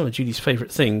some of Julie's favourite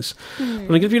things. I'm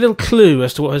going to give you a little clue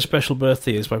as to what her special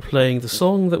birthday is by playing the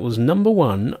song that was number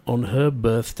 1 on her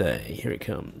birthday. Here it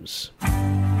comes.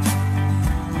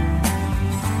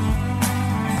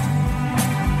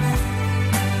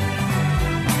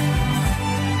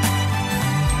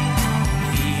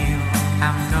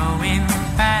 I'm going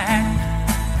back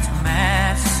to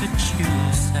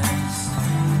Massachusetts.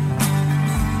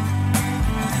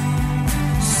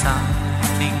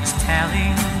 Something's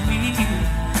telling me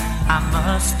I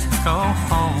must go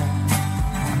home.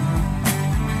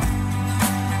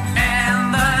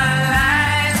 And the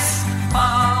lights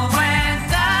all went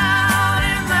down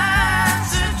in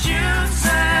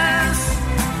Massachusetts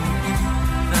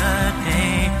the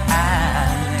day I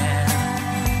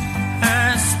left her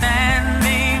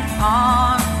standing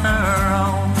on her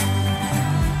own.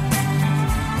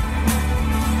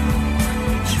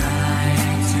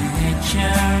 Trying to hitch a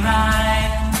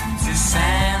ride to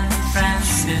San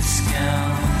Francisco.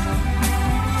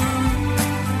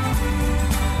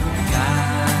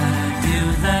 Gotta do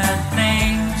the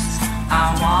things I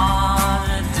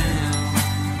wanna do.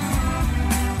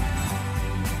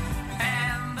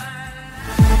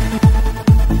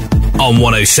 On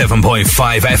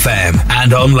 107.5 FM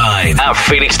and online at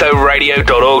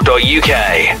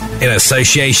felixstoweradio.org.uk. In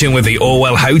association with the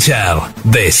Orwell Hotel,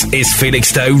 this is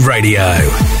Felixstowe Radio.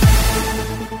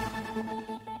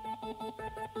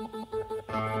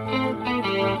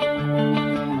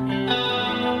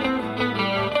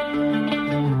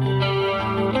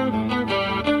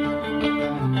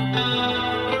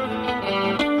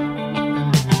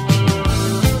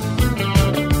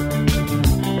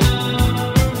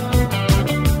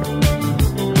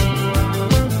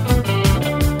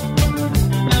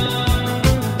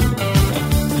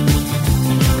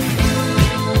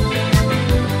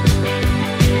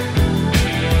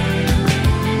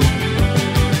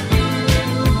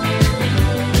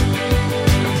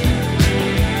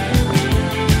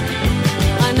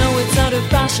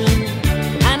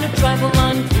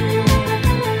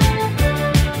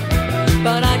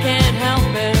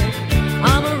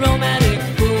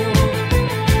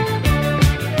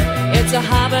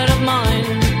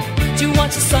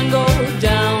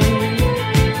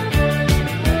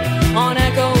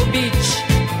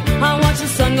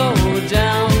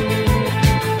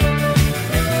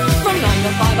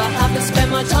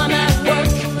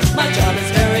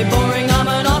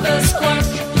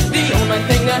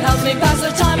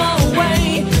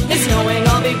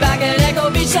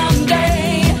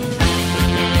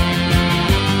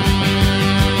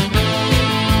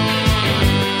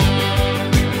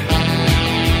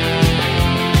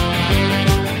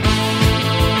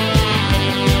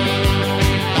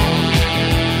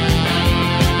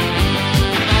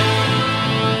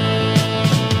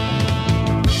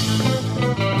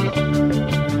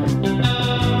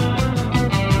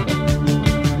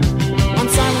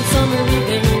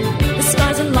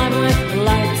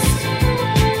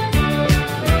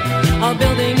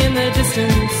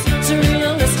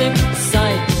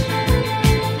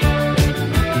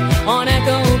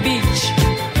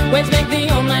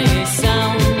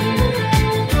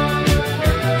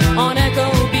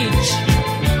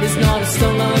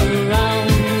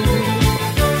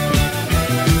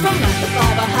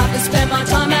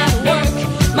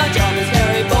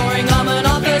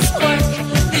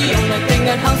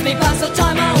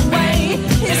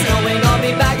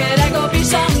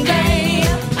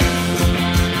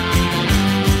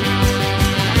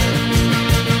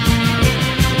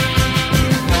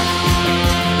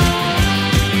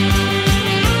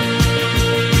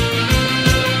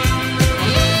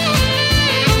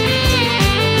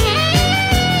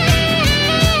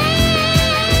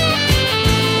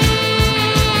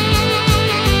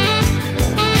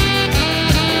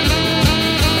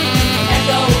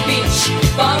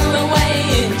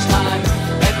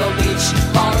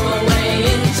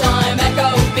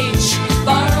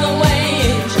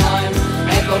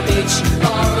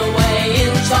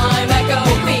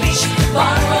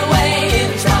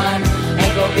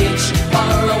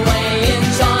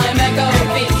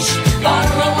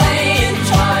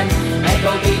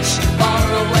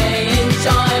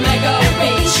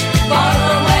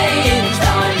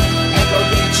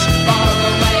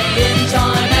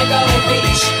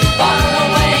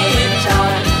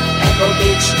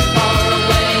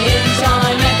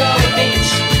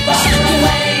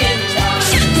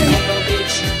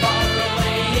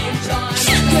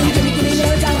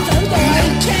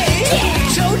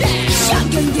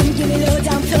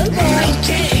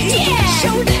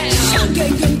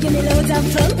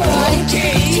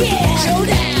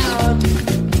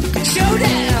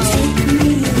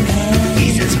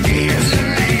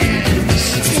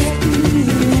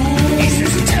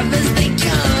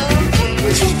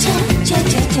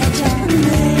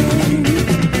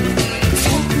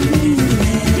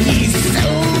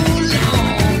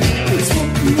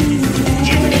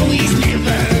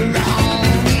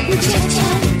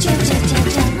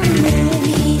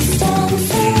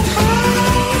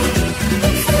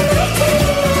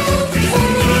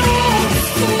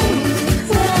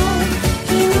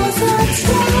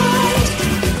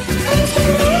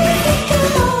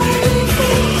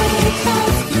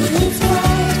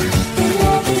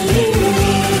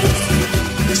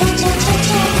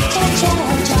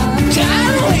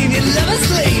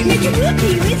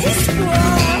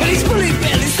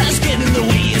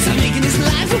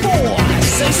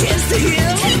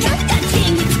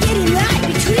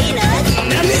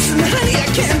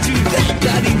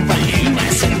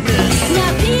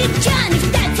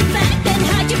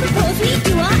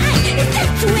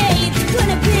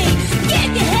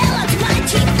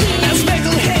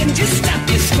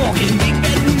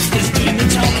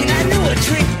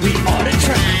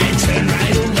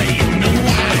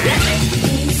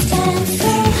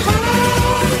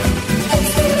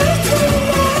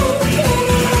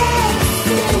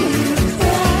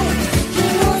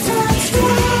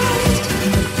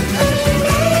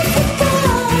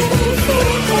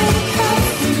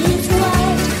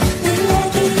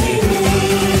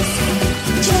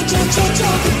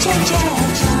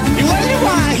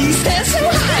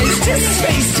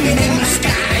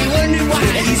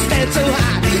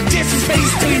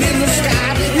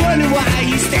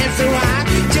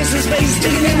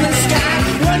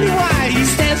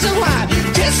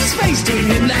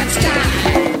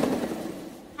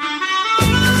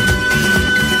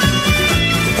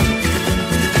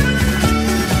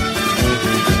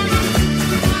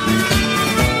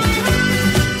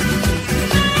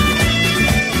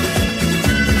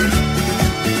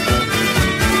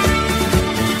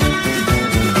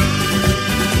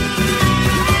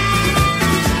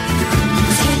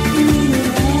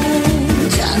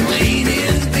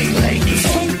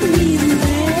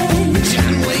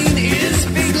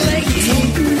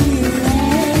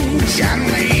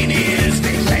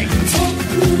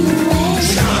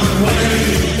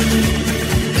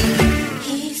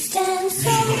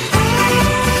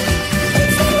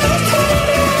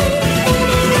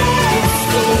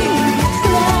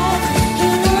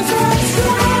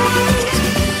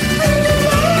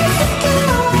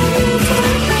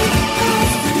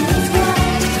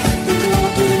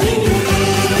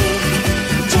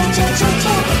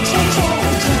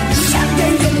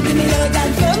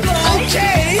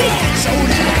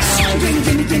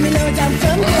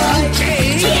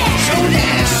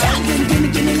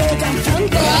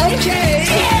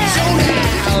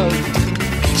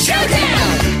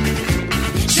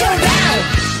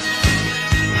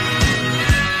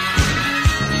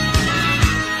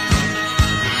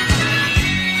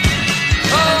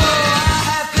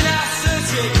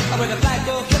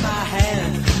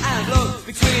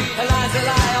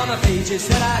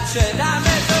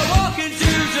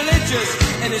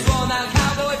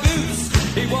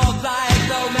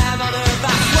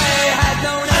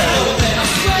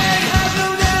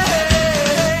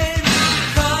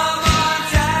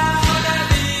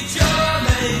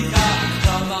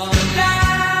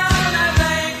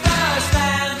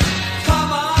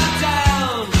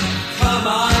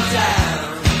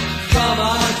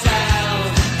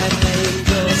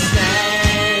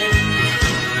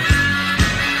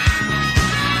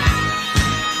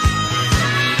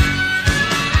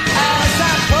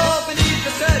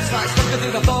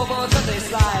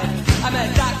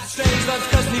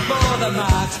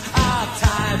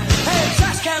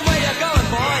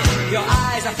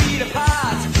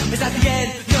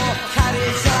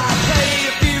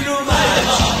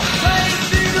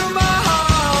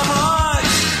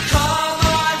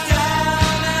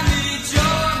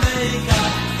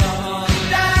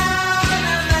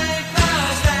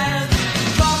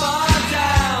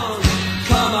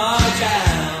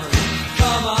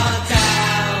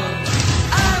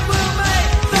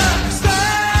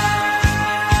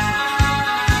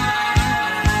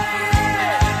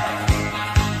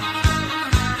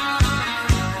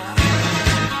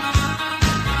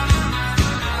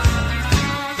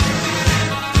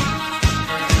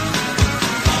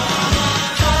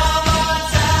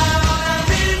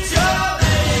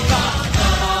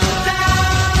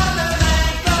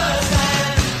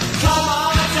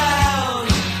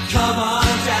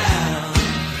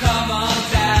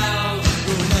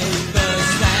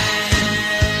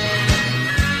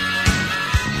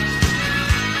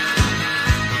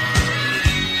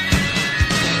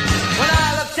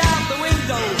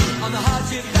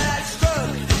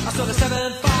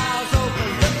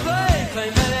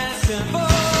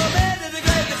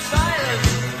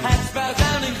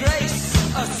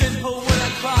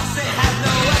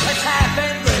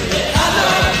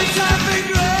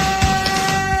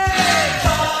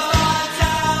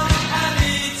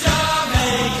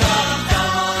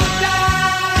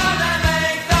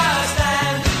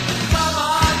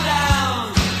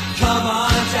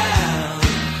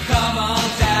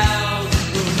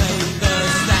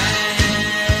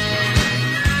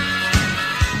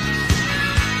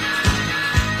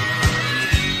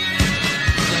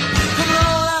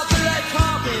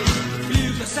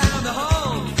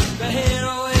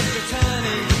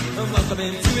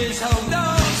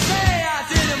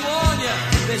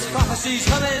 She's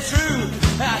coming through,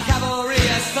 cavalry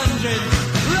is thundering,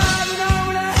 riding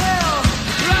over the hill,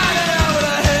 riding over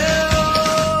the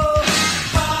hill.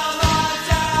 Come on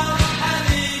down and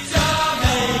meet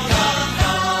Jamaica.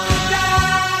 Come on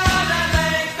down and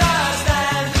make the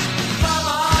stand. Come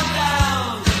on down,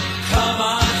 come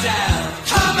on down,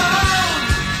 come on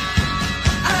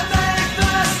and make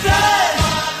the stand.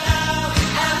 Come on down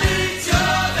and meet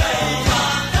Jamaica.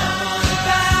 Come on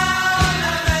down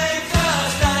and make the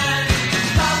stand.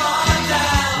 Come on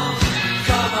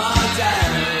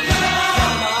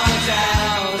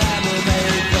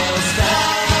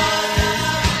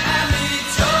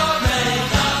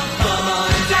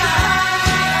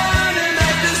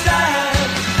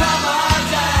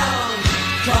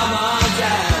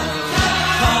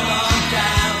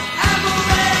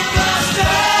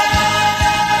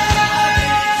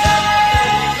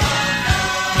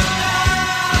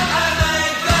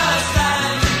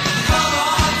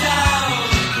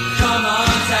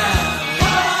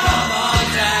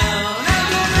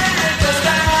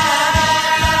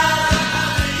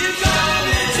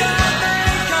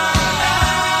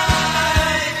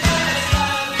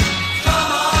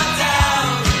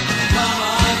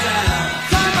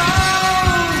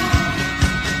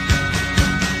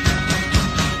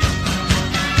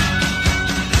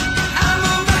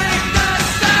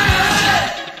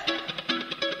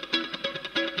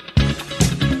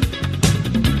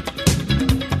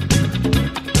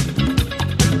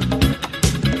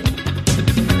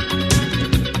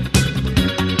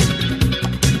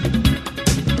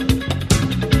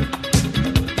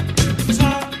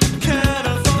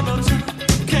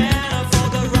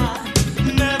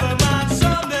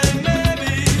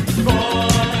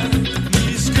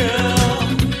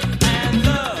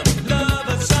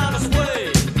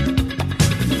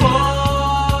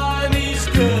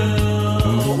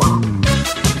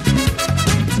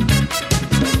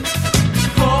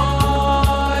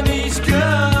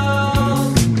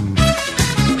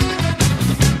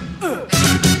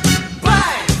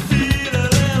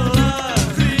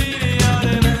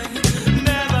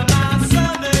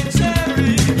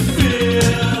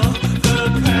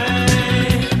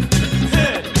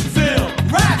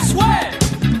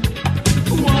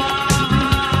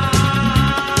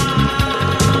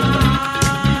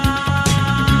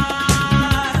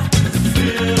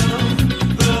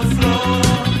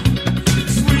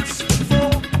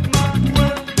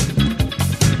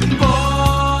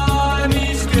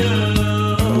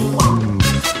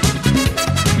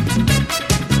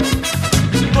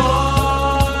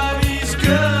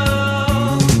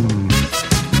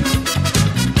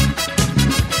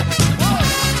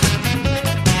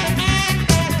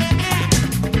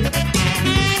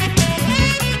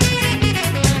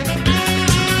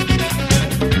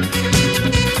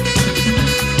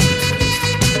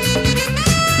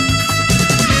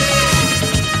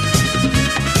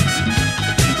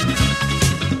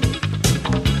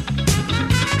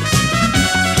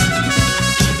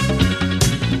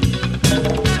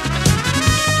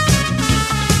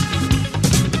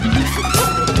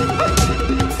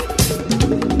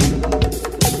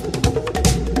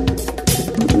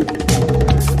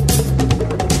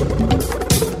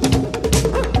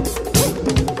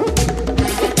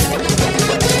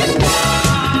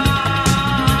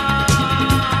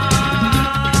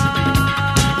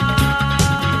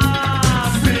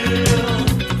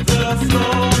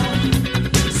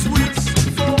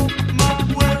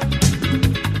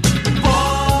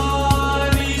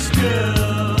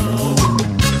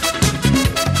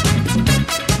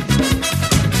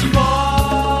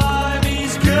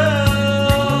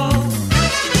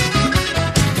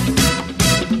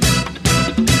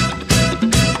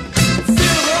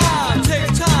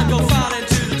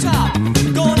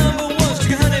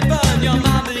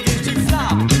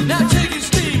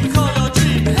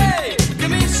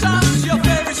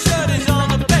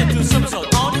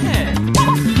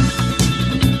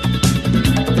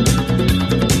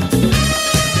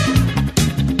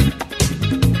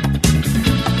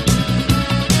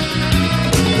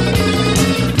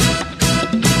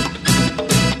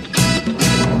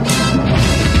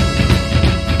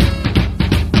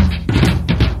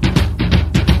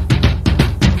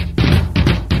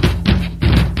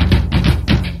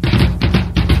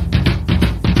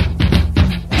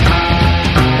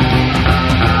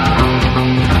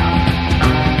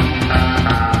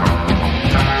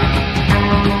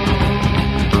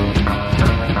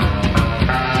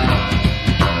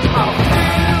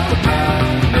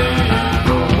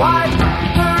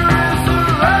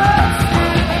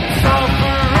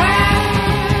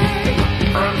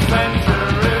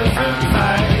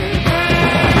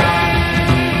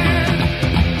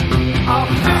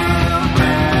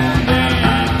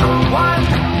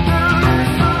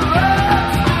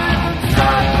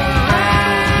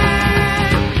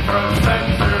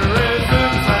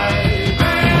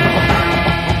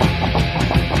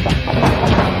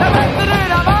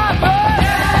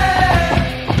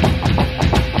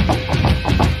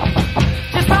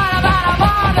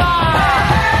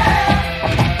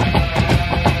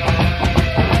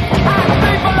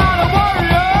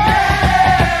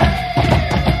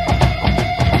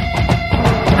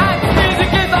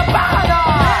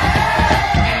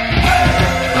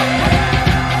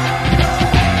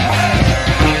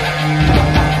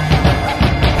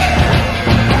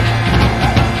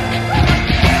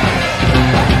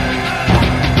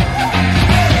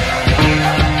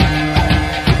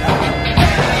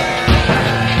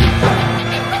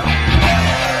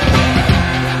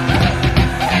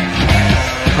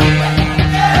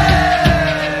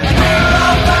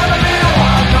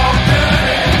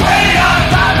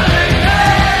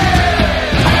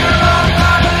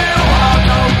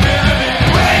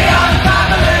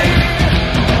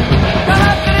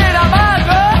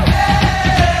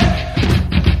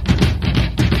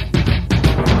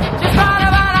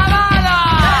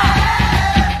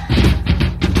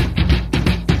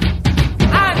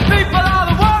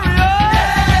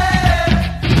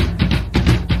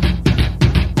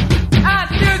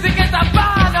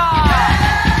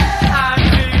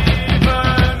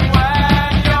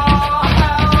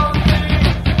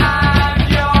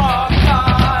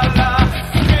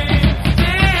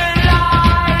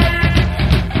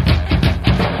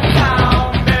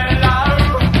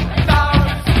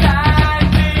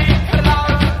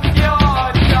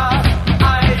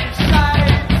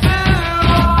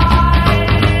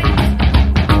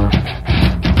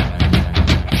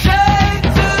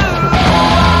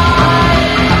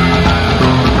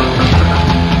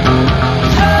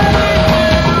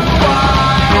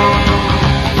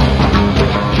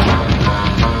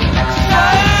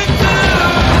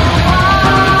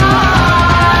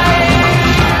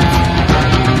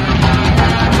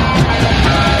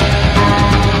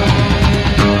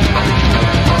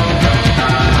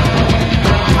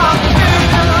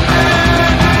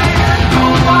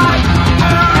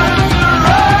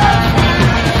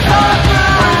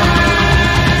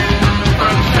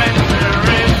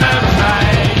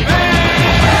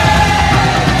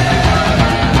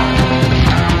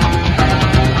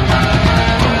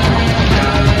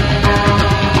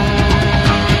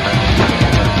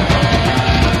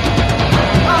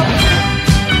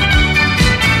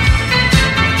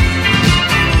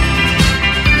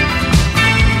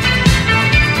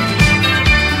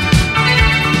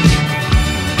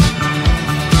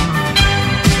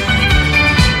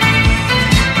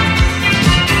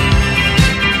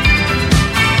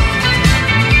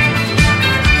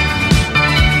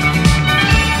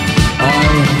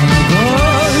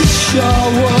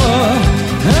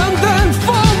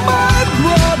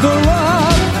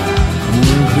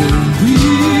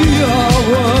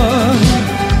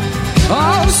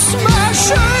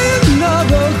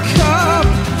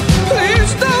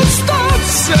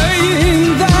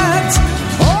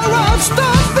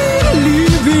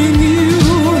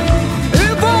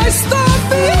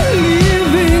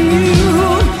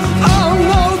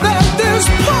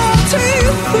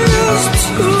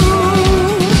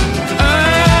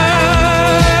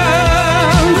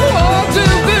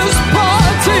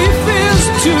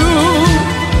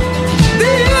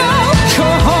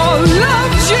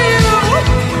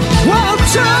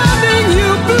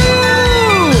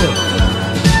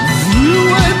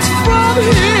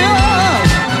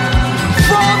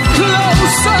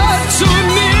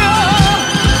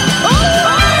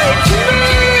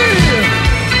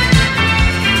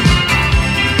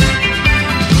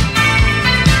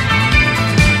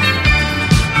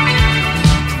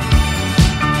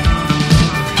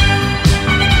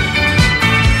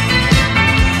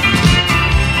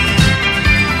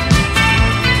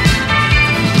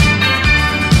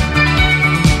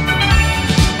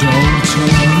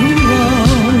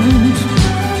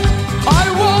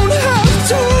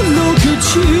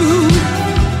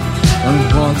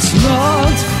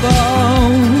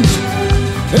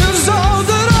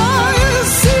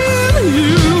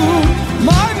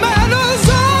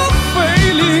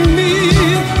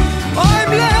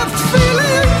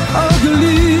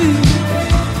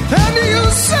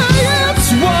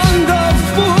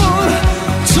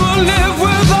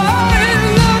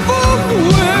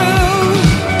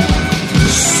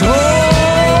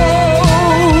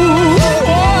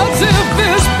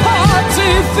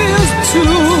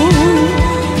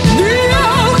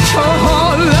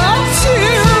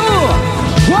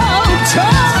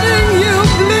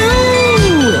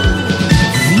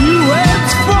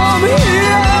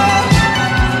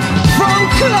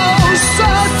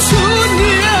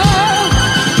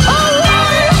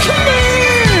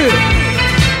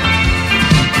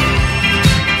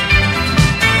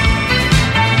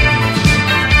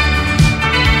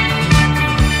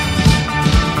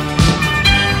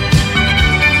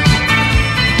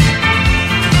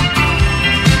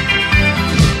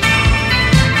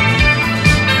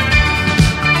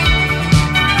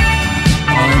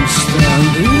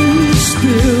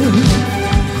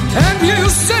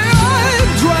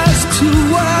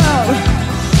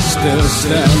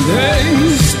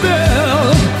standing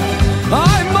still.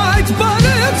 I might, but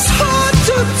it's hard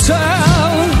to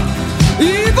tell.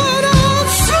 Even a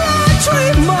slight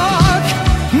remark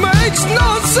makes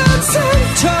no sense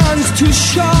and turns to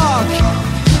shock.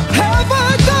 Have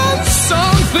I done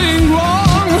something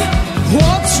wrong?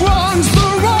 What's wrong's the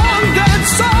wrong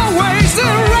that's always the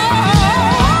wrong.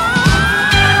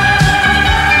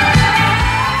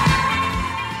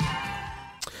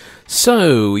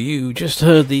 So, you just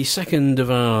heard the second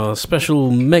of our special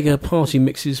mega party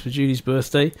mixes for Julie's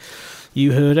birthday.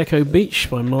 You heard Echo Beach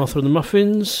by Martha and the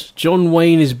Muffins, John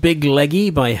Wayne is Big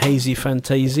Leggy by Hazy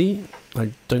Fantasy.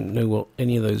 I don't know what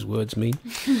any of those words mean.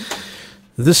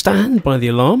 The Stand by The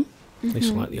Alarm. It's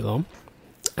like The Alarm.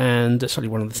 And it's actually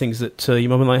one of the things that your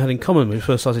mum and I had in common when we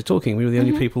first started talking. We were the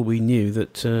only people we knew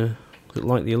that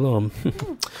liked The Alarm.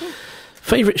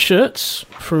 Favourite shirts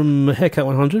from Haircut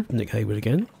 100, Nick Hayward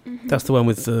again. That's the one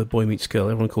with Boy Meets Girl.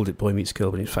 Everyone called it Boy Meets Girl,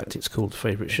 but in fact it's called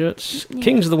Favourite Shirts. Yeah.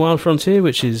 Kings of the Wild Frontier,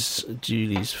 which is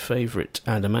Julie's favourite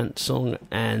Adamant song.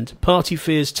 And Party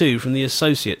Fears 2 from The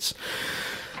Associates,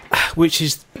 which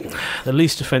is the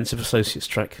least offensive Associates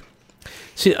track.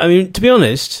 See, I mean, to be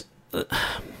honest,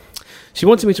 she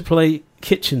wanted me to play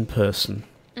Kitchen Person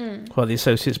by The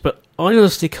Associates, but I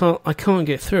honestly can't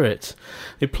get through it.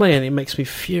 They play and it makes me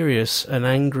furious and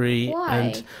angry. Why?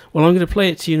 And well, I'm going to play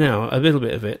it to you now, a little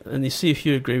bit of it, and you see if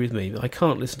you agree with me. I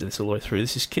can't listen to this all the way through.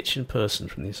 This is Kitchen Person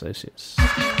from The Associates.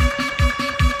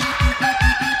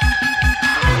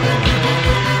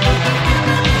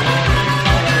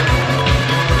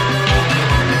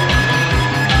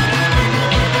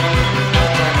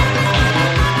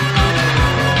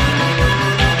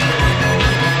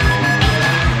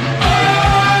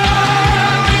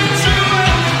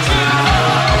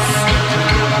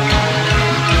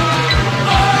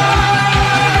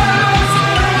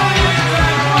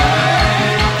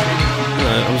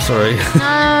 Sorry. No,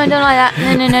 I don't like that.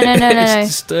 No. It's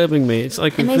disturbing me. It's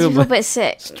like It makes me feel a bit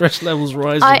sick. Stress levels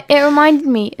rising. It reminded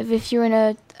me of if you're in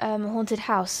a haunted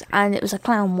house and it was a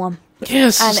clown one.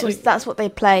 Yes, and that's what they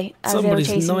play as they were somebody's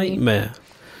chasing nightmare.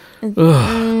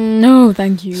 No,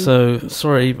 thank you. So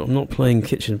sorry, but I'm not playing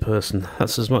Kitchen Person.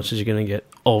 That's as much as you're going to get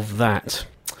of that.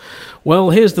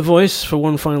 Well, here's the voice for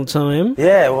one final time.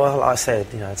 Yeah, well, like I said,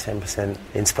 10%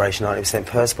 inspiration, 90%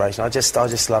 perspiration. I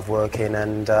just love working,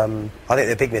 and I think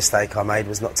the big mistake I made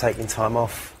was not taking time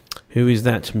off. Who is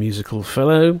that musical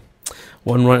fellow?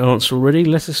 One right answer already.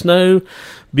 Let us know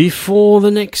before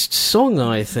the next song,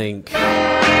 I think.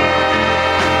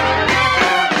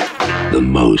 The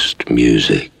most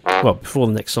music. Well, before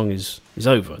the next song is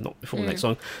over, not before the next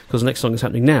song, because the next song is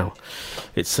happening now.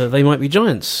 It's They Might Be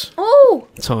Giants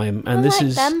time, and this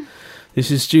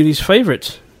is Julie's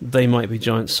favourite They Might Be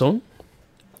Giants song,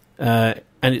 and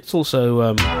it's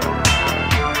also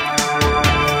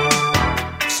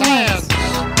Science.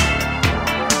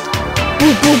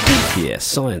 yes,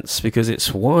 science, because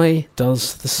it's Why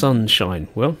Does the Sun Shine?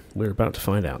 Well, we're about to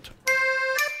find out.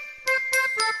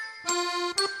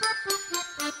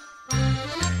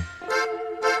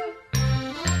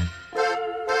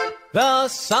 The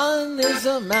sun is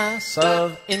a mass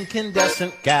of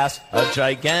incandescent gas, a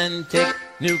gigantic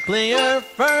nuclear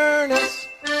furnace,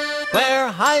 where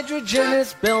hydrogen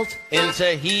is built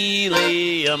into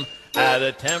helium at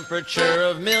a temperature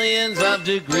of millions of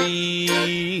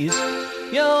degrees.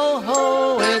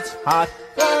 Yo-ho, it's hot.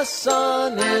 The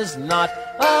sun is not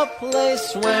a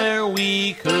place where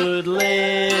we could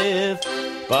live,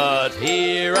 but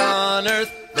here on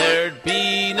Earth there'd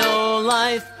be no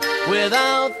life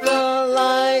without the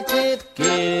light it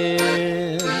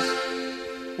gives.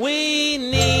 We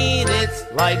need its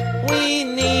light, we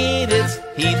need its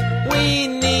heat, we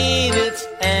need its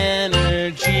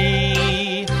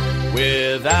energy.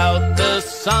 Without the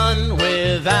sun,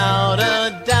 without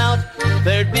a doubt,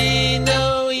 there'd be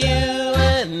no you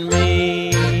and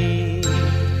me.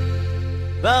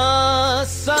 The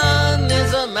sun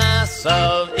is a mass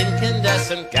of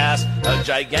incandescent gas, a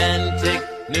gigantic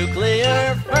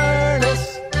nuclear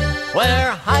furnace,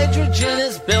 where hydrogen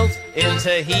is built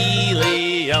into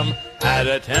helium at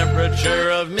a temperature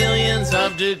of millions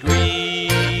of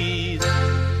degrees.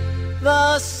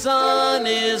 The sun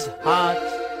is hot.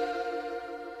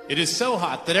 It is so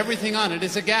hot that everything on it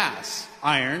is a gas.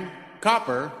 Iron,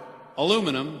 copper,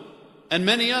 aluminum, and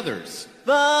many others.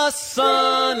 The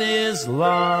sun is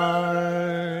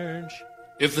large.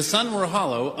 If the sun were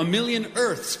hollow, 1,000,000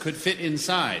 Earths could fit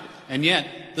inside, and yet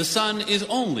the sun is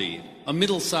only a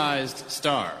middle-sized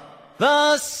star.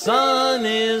 The sun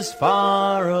is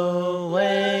far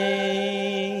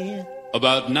away.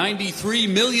 About 93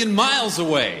 million miles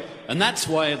away, and that's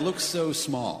why it looks so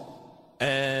small.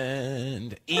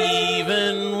 And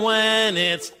even when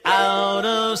it's out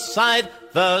of sight,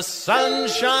 the sun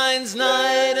shines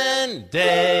night and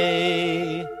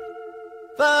day.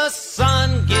 The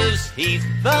sun gives heat,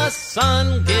 the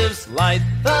sun gives light,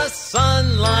 the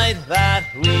sunlight that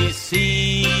we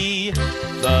see.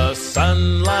 The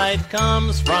sunlight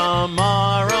comes from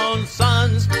our own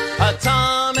sun's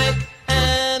atomic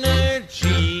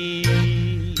energy.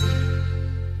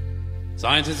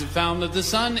 Scientists have found that the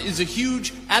sun is a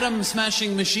huge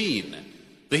atom-smashing machine.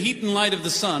 The heat and light of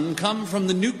the sun come from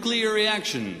the nuclear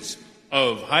reactions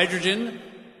of hydrogen,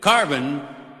 carbon,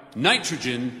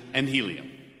 nitrogen, and helium.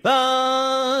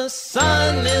 The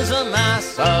sun is a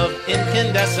mass of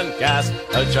incandescent gas,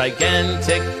 a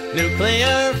gigantic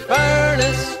nuclear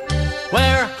furnace,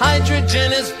 where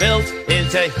hydrogen is built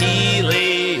into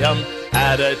helium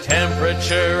at a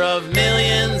temperature of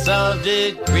millions of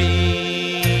degrees.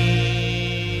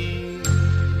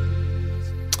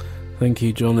 Thank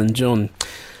you, John and John.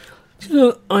 You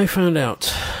know, I found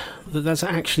out that that's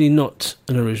actually not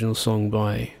an original song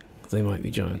by They Might Be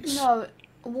Giants. No,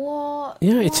 what?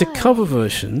 Yeah, it's a cover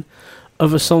version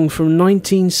of a song from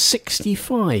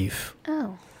 1965.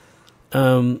 Oh.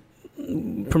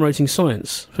 Promoting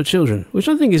science for children, which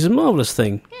I think is a marvellous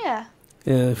thing. Yeah.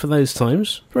 For those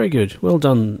times. Very good. Well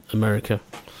done, America.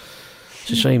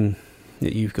 It's a shame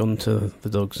that you've gone to the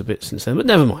dogs a bit since then, but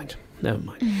never mind. Never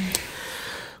mind.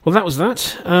 Well, that was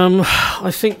that. I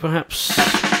think perhaps...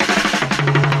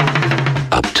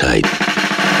 Uptight.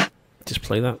 Just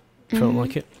play that. Felt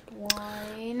like it.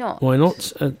 Why not? Why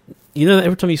not? You know that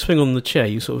every time you swing on the chair,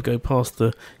 you sort of go past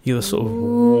the... You sort of...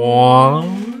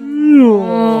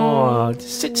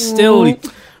 Sit still, you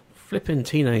flipping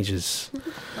teenagers.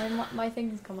 My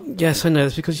thing's come up. Yes, I know.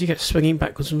 It's because you get swinging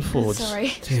backwards and forwards.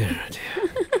 Sorry. Dear.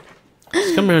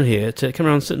 Just come around here, sit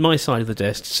at my side of the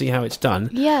desk to see how it's done.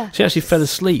 Yeah. She actually fell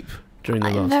asleep during the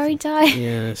I'm last... very tired.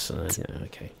 Yes, yeah,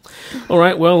 okay. All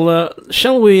right, well,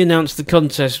 shall we announce the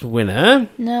contest winner?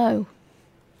 No.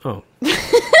 Oh.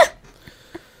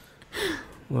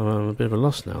 Well, I'm a bit of a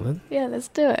loss now, then. Yeah, let's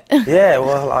do it. Yeah,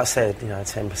 well, like I said,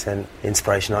 10%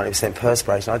 inspiration, 90%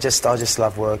 perspiration. I just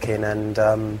love working, and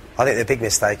I think the big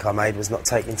mistake I made was not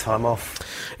taking time off.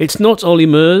 It's not Ollie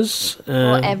Murs.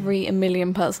 Or every a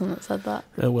million person that said that.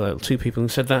 Well, two people who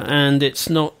said that, and it's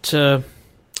not Ed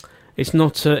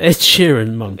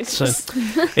Sheeran month. So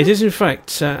it is, in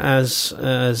fact, as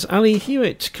Ali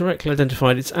Hewitt correctly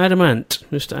identified, it's Adamant,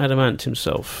 Mr. Adamant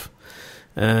himself.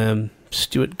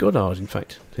 Stuart Goddard, in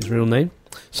fact, his real name.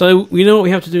 So we know what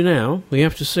we have to do now. We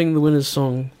have to sing the winner's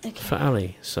song for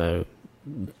Ali. So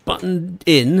button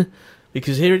in,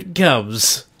 because here it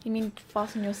comes. You mean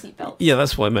fasten your seatbelt? Yeah,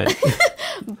 that's what I meant.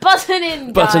 Button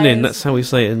in, guys. Button in, that's how we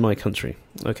say it in my country.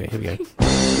 Okay, here we go.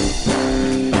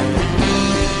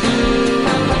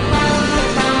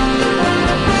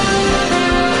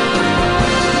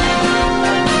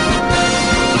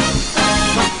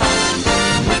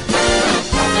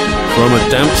 From a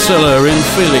damp cellar in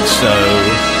Felixstowe,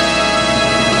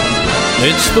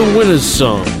 it's the winner's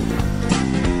song.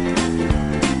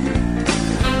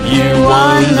 You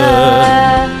won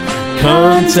the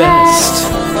contest.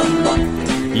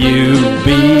 You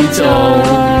beat all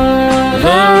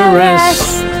the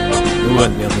rest. Who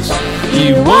weren't the others?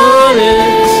 You won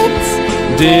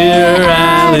it, dear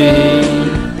Ali,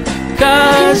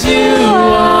 'cause you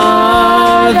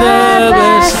are the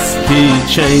best. Key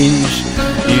change.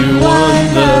 You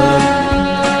won the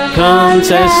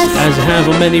contest, as you have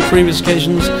on many previous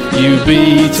occasions. You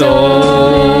beat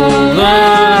all the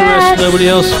rest. Nobody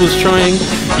else was trying.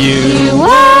 You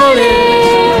won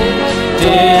it,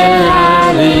 dear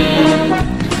Ali,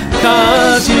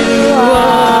 'cause you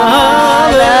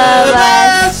are the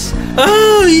best.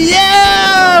 Oh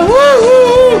yeah!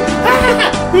 Woo!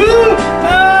 Woo!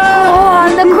 Oh,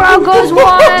 and the crowd goes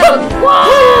wild.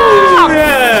 Whoa!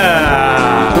 Yeah!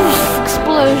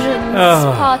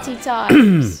 Oh. Party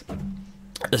times.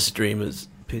 The streamers,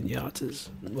 pinatas.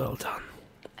 Well done.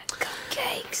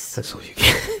 Cupcakes. That's all you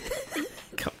get.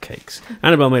 Cupcakes.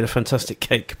 Annabelle made a fantastic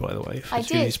cake, by the way, for I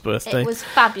Julie's did. birthday. It was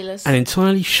fabulous. And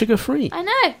entirely sugar-free. I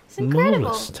know. It's incredible.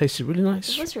 Marvellous. Tasted really nice.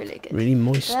 It was really good. Really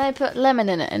moist. I put lemon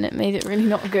in it, and it made it really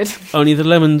not good. Only the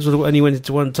lemons only went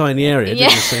into one tiny area,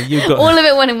 didn't you? So you got all of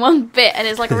it went in one bit, and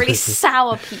it's like a really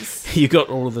sour piece. You got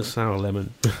all of the sour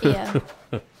lemon. Yeah.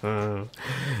 Oh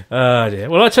dear.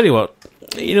 Well, I tell you what.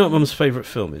 You know what Mum's favourite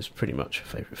film is? Pretty much her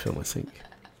favourite film, I think.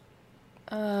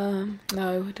 No,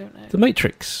 I don't know. The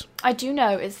Matrix. I do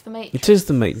know it's The Matrix. It is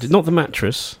The Matrix. Not The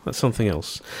Mattress. That's something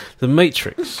else. The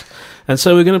Matrix. And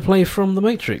so we're going to play from The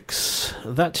Matrix.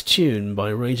 That tune by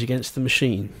Rage Against the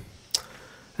Machine.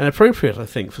 and appropriate, I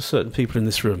think, for certain people in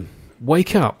this room.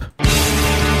 Wake Up.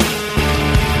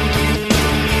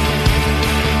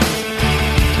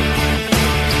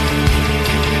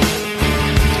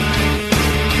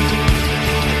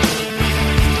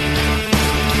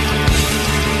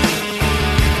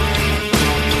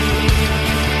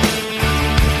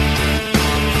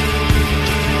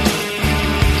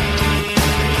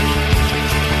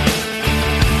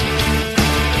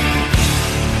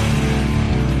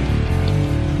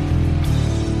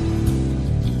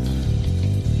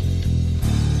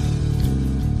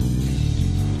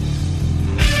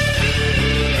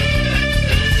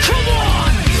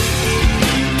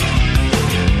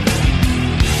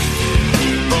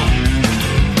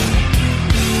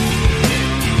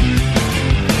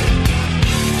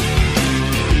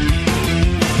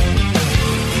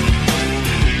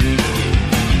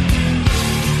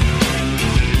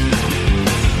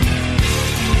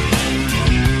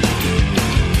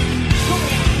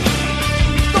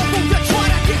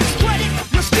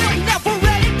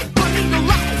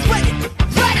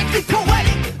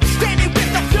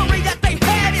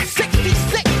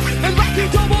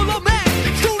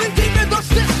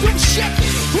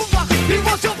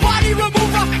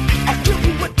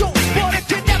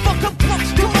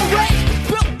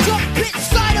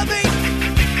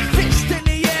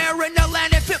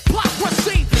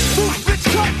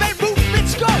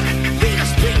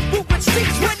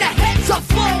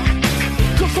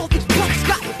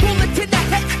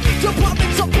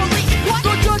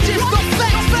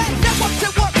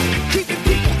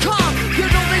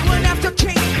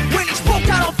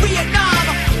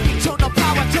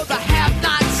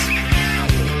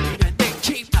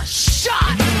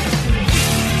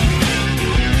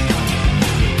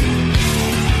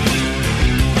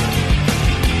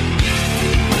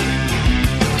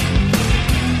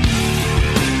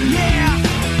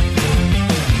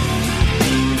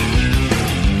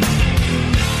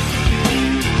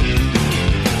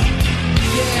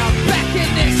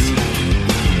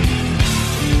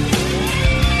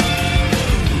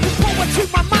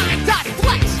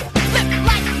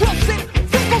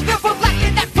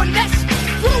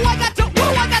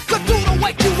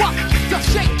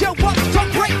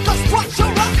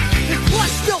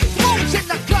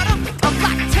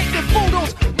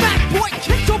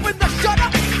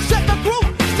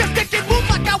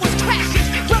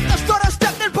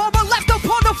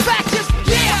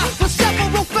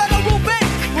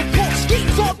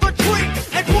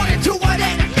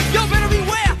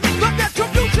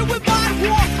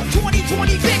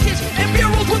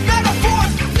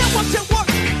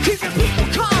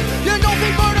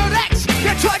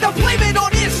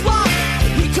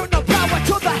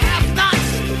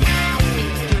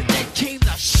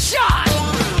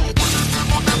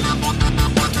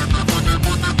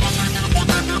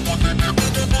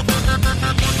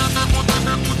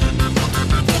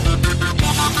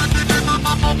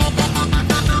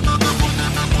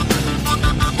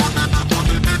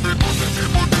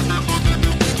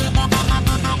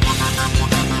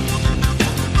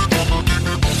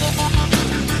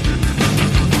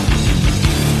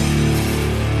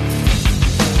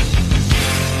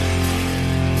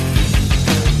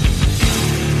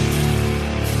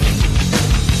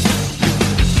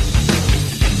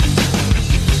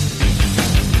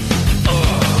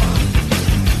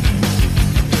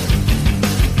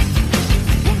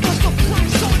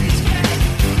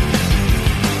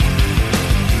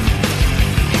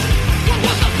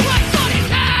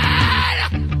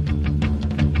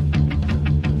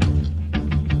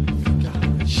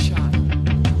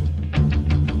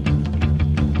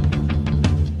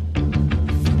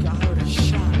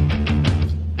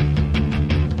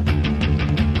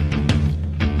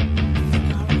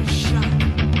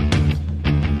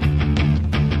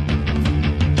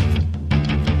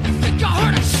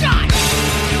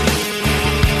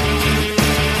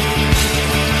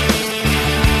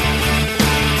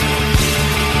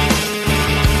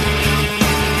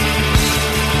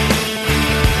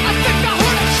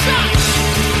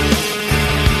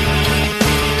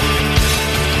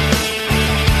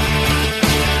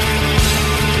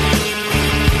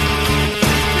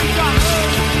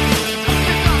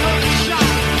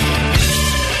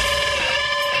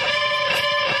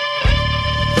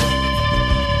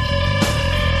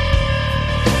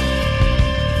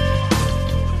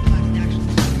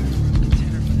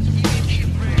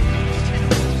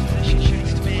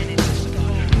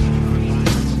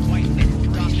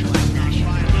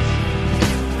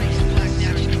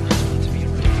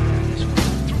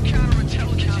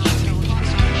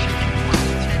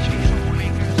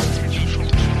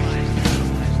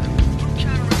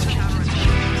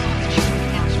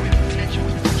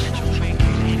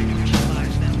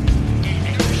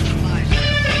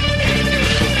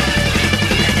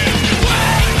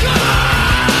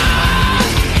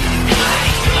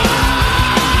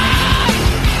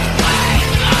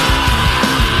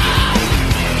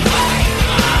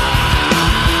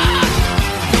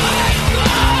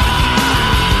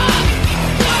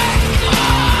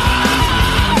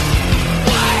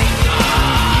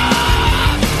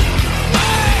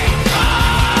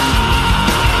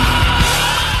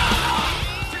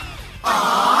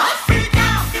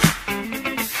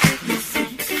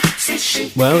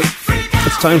 Well,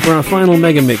 it's time for our final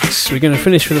mega mix. We're going to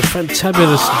finish with a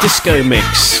fantabulous disco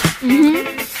mix.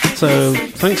 So,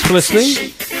 thanks for listening.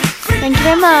 Thank you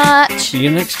very much. See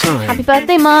you next time. Happy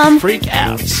birthday, Mum. Freak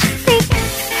out.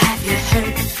 Have you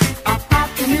heard about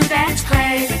the new dance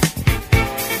craze?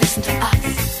 Listen to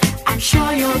us, I'm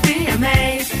sure you'll be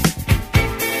amazed.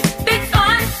 Big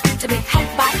fun to be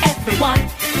had by everyone.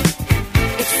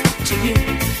 It's up to you,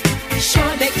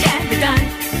 surely can be done.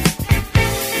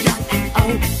 Young and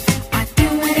old are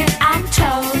doing it, I'm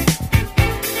told.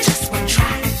 Just one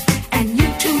try, and you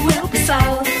too will be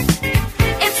sold.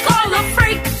 It's called a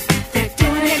freak, they're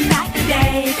doing it night and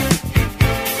day.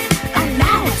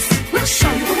 Allow us, we'll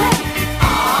show you the way.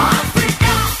 Ah, freak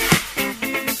out.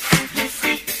 You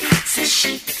freak, says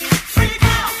she. Freak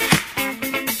out.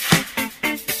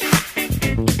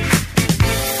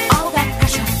 All that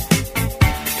pressure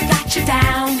got you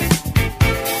down.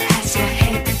 Has your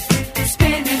head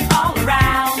spinning all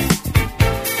around.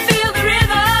 Feel the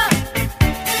rhythm,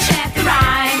 chant the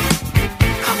rhyme.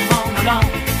 Come on along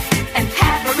and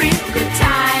have a real good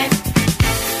time.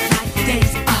 Like the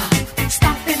days of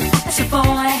stomping up as a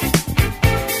boy.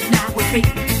 Now we're free.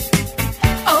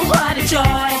 Oh, what a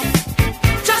joy.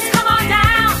 Just come on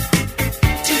down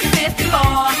to the fifth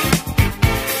floor.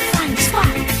 Find a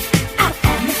spot out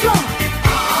on the floor.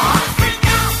 Ah, freak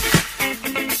out.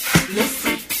 Little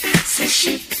freak, says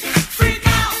she. Freak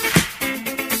out.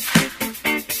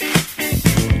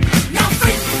 Now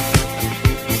freak.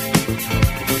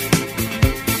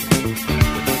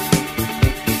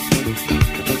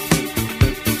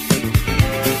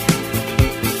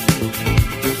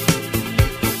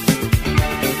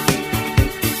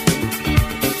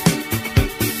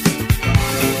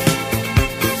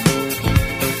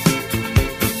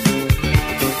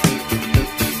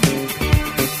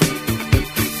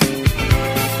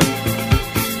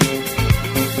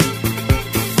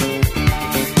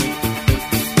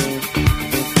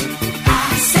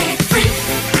 I said freak.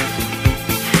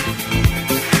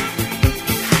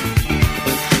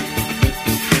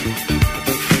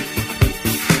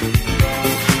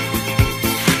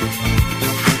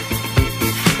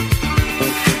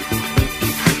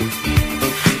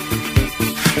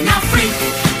 Now freak.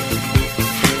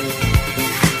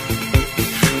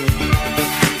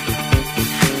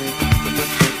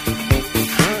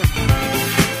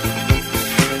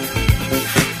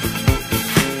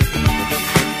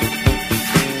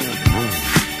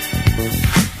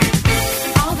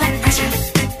 All that pressure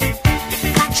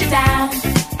got you down.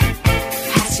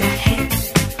 Has your head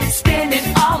spinning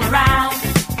all around.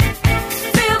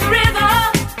 Feel the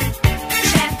rhythm,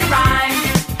 chant the rhyme.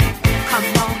 Come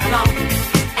on along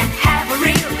and have a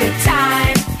real good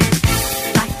time.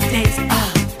 Like the days of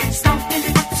stomping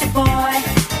up as a boy.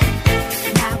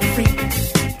 Now we're free.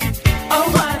 Oh,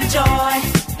 what a joy.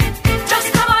 Just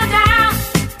come on down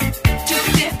to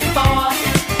the fifth floor.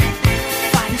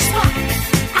 Find a spot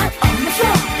out on the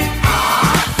floor.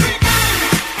 Ah, freak out.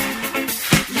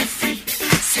 Let freak,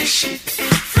 say she.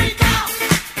 Freak out.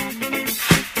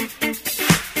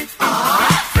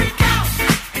 Ah, freak out.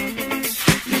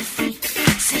 Let freak,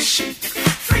 say she.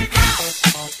 Freak out.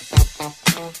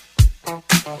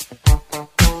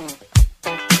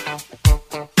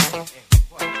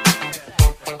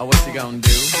 Oh, what you gonna do?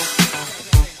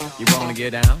 You wanna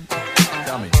get down?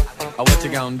 Tell me. Oh, what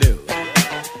you gonna do?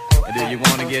 Do you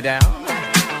wanna get down?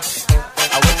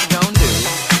 Oh, what you gonna do?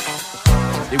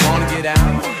 You wanna get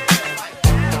down?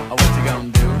 Oh, what you gonna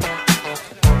do?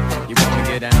 You wanna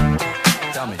get down?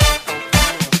 Tell me.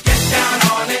 Get down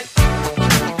on it.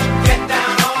 Get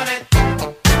down on it.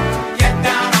 Get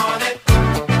down on it.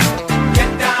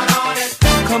 Get down on it.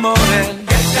 Come on in.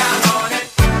 Get down on it.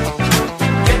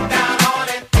 Get down on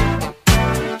it.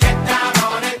 Get down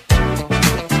on it.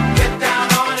 Get down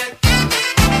on it.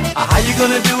 How you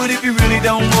gonna do it if you really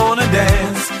don't wanna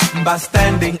dance? By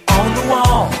standing on the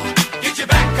wall. Get your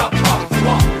back up off the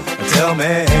wall. Tell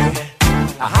me,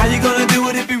 how you gonna do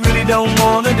it if you really don't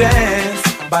wanna dance?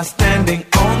 By standing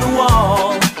on the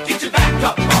wall. Get your back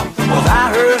up off the wall. 'Cause I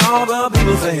heard all the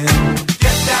people saying,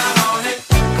 Get down on it.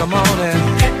 come on in.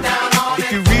 Get down on If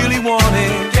it. you really want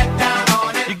it, Get down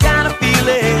on it. you gotta feel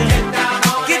it. Get down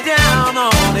on it. Get down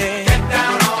on it. Get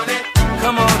down on it.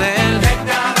 Come on in. Get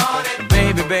down on it.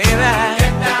 Baby, baby.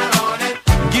 Get down on it.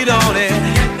 Get on it.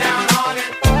 Get down on it.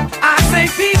 I say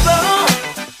people,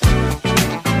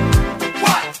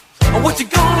 what you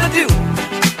gonna do?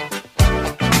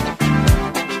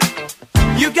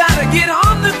 You gotta get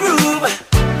on the groove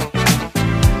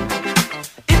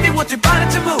if you want your body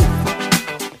to move.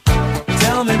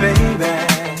 Tell me, baby,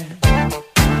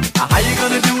 how you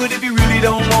gonna do it if you really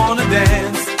don't wanna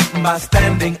dance? By by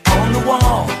standing on the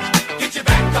wall. Get your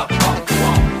back up off the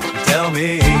wall. Tell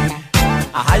me,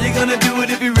 how you gonna do it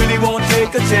if you really won't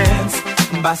take a chance?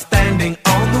 By standing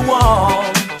on the wall.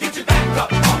 Get your back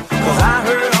up off the wall. 'Cause I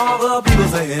heard all the people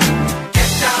saying,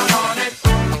 get down on it.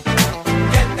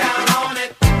 Get down on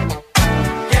it.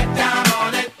 Get down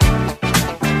on it.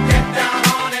 Get down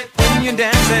on it. When you're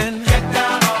dancing. Get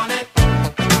down on it.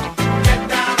 Get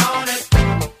down on it.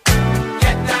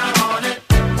 Get down on it.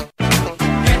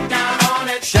 Get down on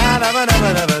it.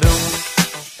 Sha-da-ba-da-ba-da-ba-doo.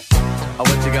 Oh,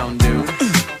 what you gonna do?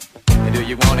 Do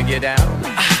you wanna get down?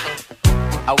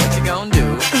 Oh, what you gonna do?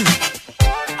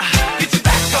 Get your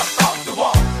back up off the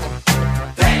wall.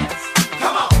 Dance,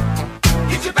 come on.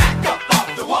 Get your back up off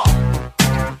the wall.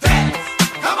 Dance,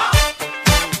 come on.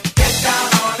 Get down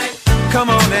on it. Come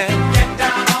on and get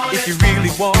down on it. If you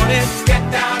really want it, get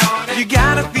down on it. You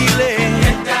gotta feel it.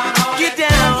 Get down on it. Get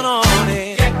down on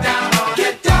it. Get down on it.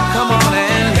 Get down. Come on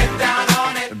and get down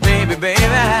on it. Baby,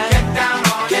 baby. Get down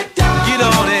on it. Get down. Get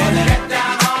on it. Get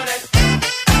down on it.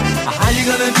 How you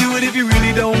gonna do it if you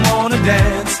really don't wanna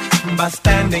dance? By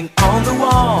standing on the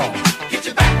wall. Get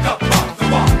your back up off the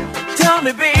wall. Tell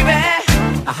me, baby,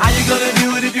 how you gonna do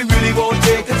it if you really won't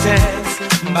take a chance?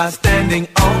 By standing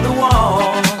on the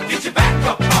wall. Get your back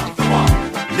up off the wall.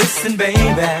 Listen,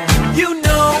 baby, you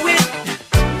know it.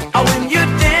 Oh, when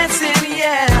you're dancing,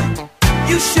 yeah,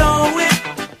 you show it.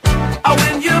 Oh,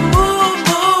 when you move,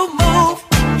 move, move,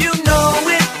 you know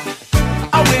it.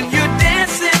 Oh, when you're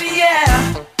dancing, yeah,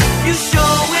 you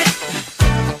show it.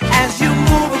 As you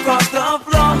move across the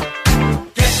floor,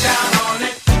 get down on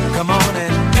it. Come on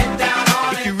and get down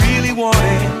on it. If you really want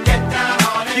it, get down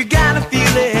on it. You gotta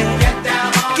feel it. Get down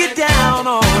on it. Get down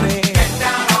on it. Get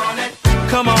down on it.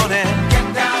 Come on and get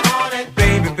down on it.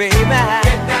 Baby, baby.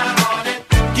 Get down on it.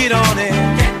 Get on it.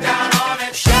 Get down on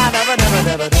it.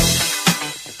 Sha-da-ba-da-ba-da-ba-da.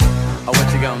 Oh, what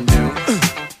you gonna do?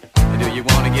 Do you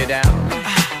wanna get down?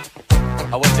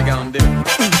 Oh, what you gonna do?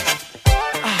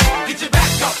 Get your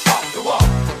back up off the wall.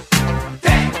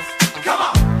 Dance, come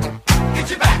on. Get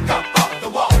your back up off the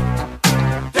wall.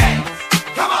 Dance,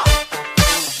 come on.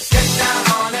 Get down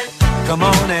on it. Come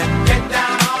on and get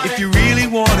down on it. If you really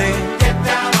want it, get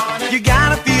down on it. You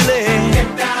gotta feel it.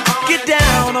 Get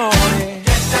down on it.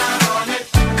 Get down on it.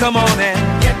 Get down on it. Come on and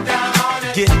get down on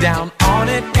it. Get down on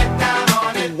it. Get down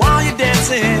on it. While you're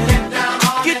dancing, get down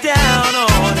on it. Get down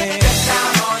on it. Get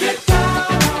down on it. Get down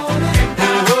on it.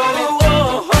 Oh, oh,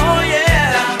 oh, oh, yeah.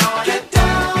 Get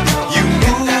down on it. You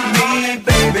move me,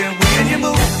 baby, when you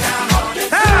move.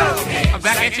 Oh, I'm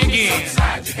back at you again.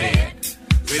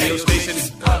 Radio station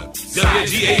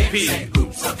WGAP.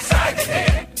 Hoops upside your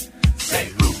head. Say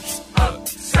hoops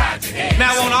upside your head.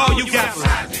 Now on all you gappers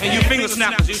and you finger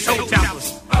snappers, you toe tappers,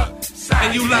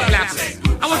 and you love lappers,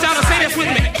 I want y'all to say this with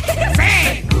me. Say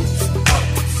it. Hoops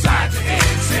upside your head.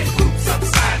 Say hoops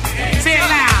upside your head. Say it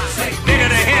loud. Bigger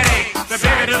the headache, the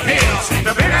bigger the pill,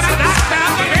 the bigger the doctor,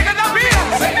 the bigger the bill.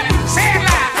 Say it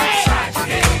loud. Upside your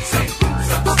head. Say hoops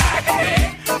upside your head.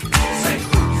 Say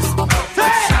hoops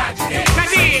upside your head. Now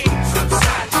dig.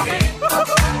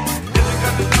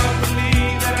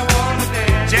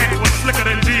 Jack was slicker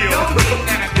than Jill.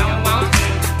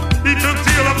 He took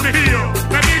Jill up the hill.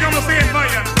 Now dig, I'm gonna say it for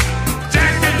you.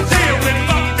 Jack and Jill went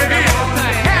up the hill.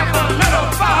 Have a little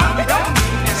fun.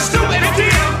 Stupid and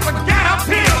Jill got a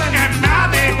pill, and now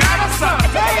they got a son.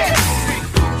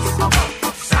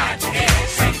 Upside your head.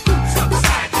 Say hoops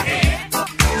upside your head.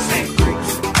 Say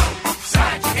hoops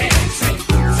upside your head. Say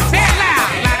hoops. Say it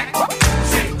loud, like.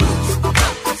 Say hoops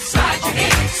upside your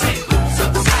head. Say hoops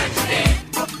upside your head.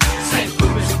 Say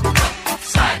hoops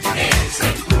upside your head.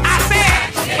 Say hoops. I said,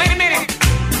 wait a minute.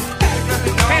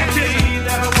 Pay attention.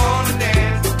 That I wanna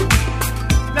dance.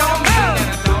 No, no.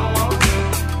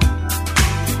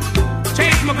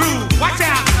 Change my groove. Watch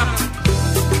out.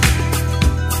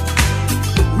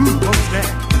 Ooh, what's that?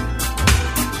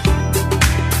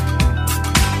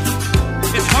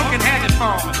 It's pumpkin had it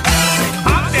for me.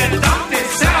 Humped and dumped it,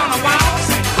 sat on the wall.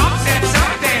 Humped and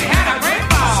dumped it, had a great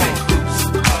ball.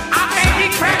 I think he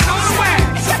cracked on the wax.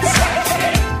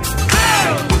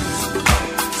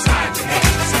 Upside your head,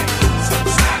 say hoops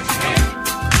upside your head.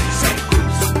 Say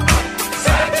hoops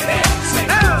upside your head. Say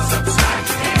hoops upside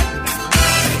your head.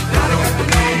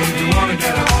 You wanna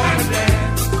get up and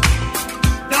dance.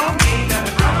 Don't mean that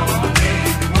I don't wanna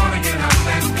dance. You wanna get up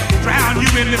and dance. Drown you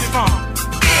in this funk.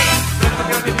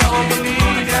 Because you don't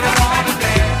believe that I wanna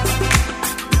dance.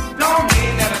 Don't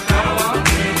mean that I don't wanna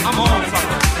dance. I'm on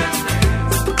something.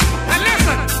 Now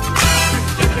listen.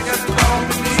 Just because you don't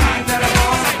believe that I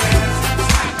wanna dance.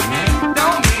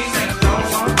 Don't mean that I don't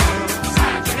wanna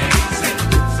dance.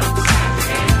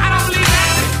 I don't believe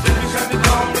that. Just because you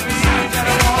don't believe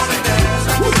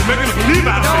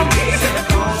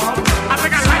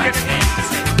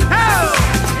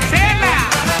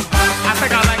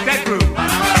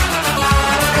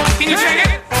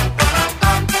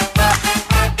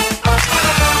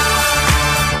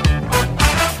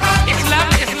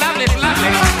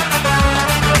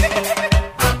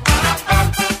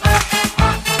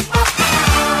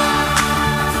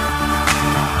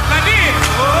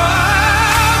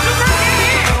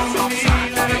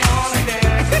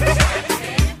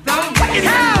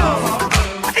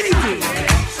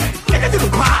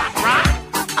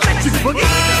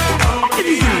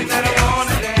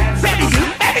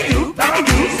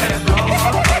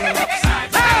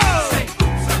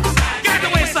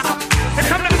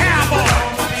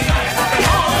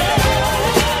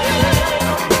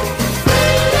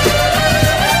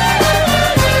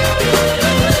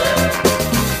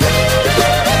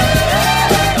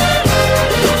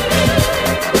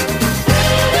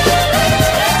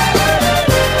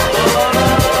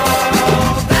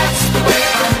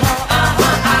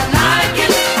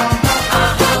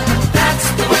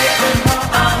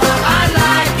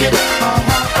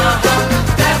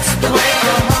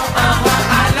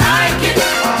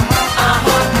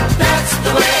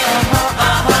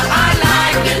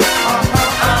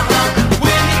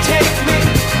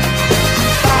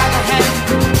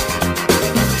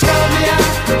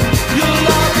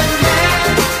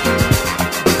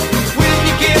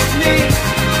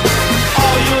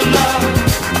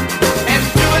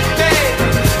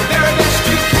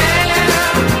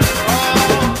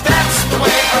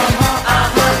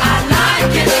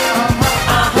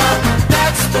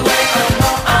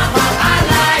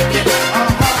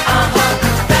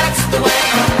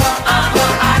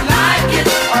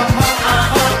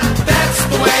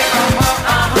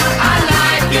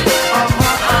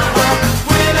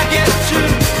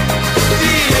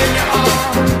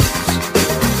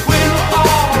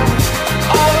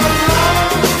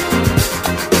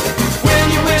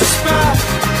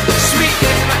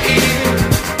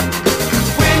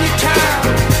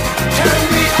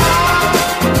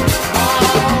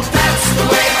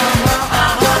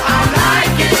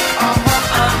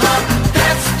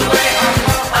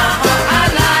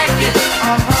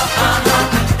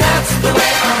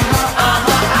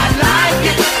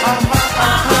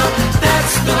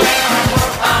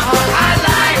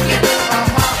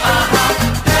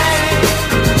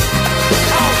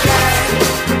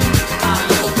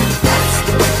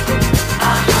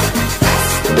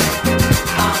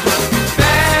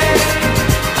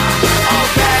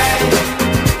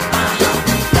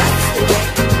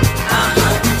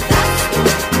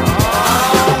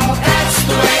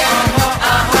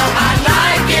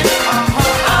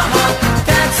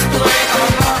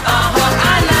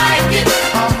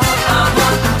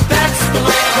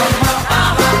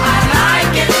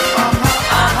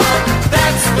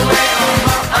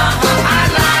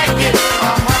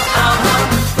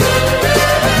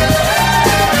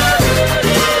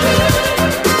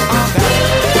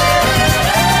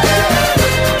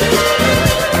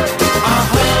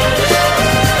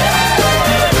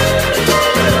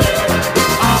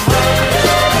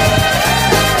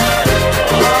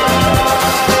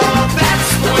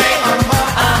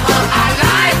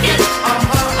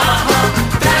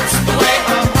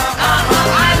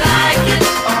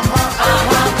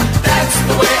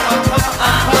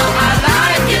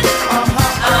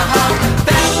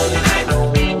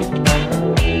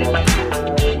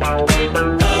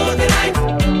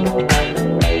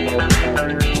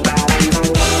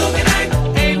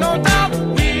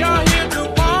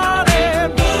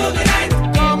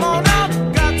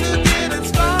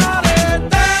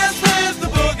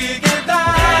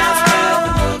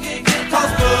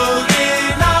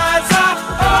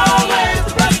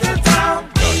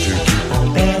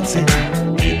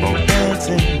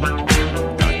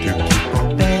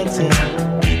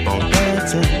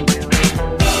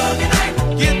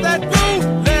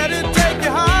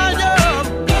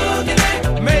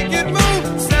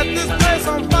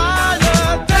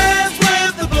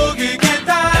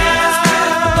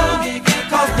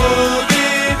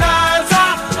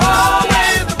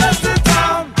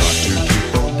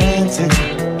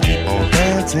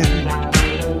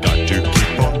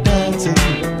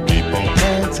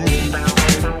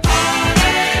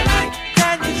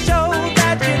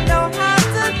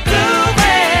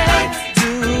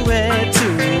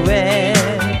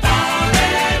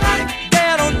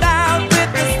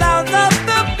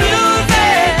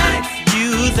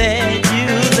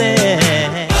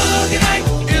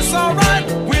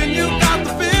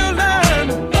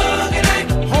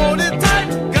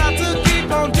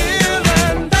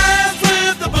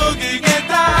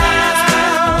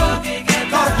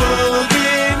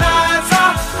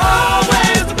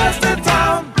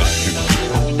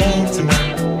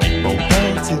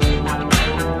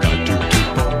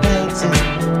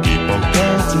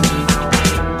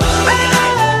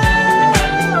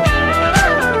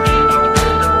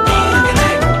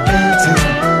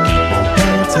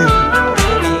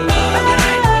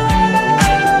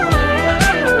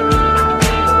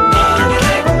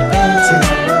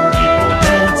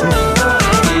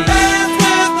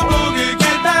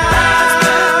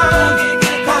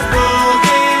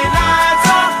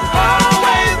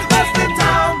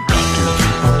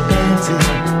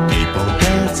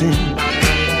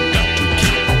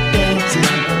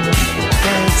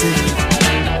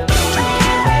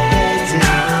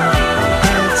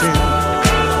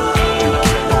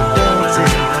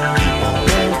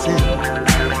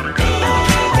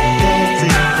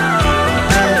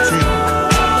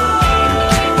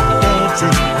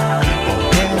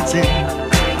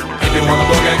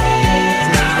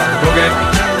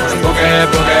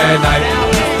night.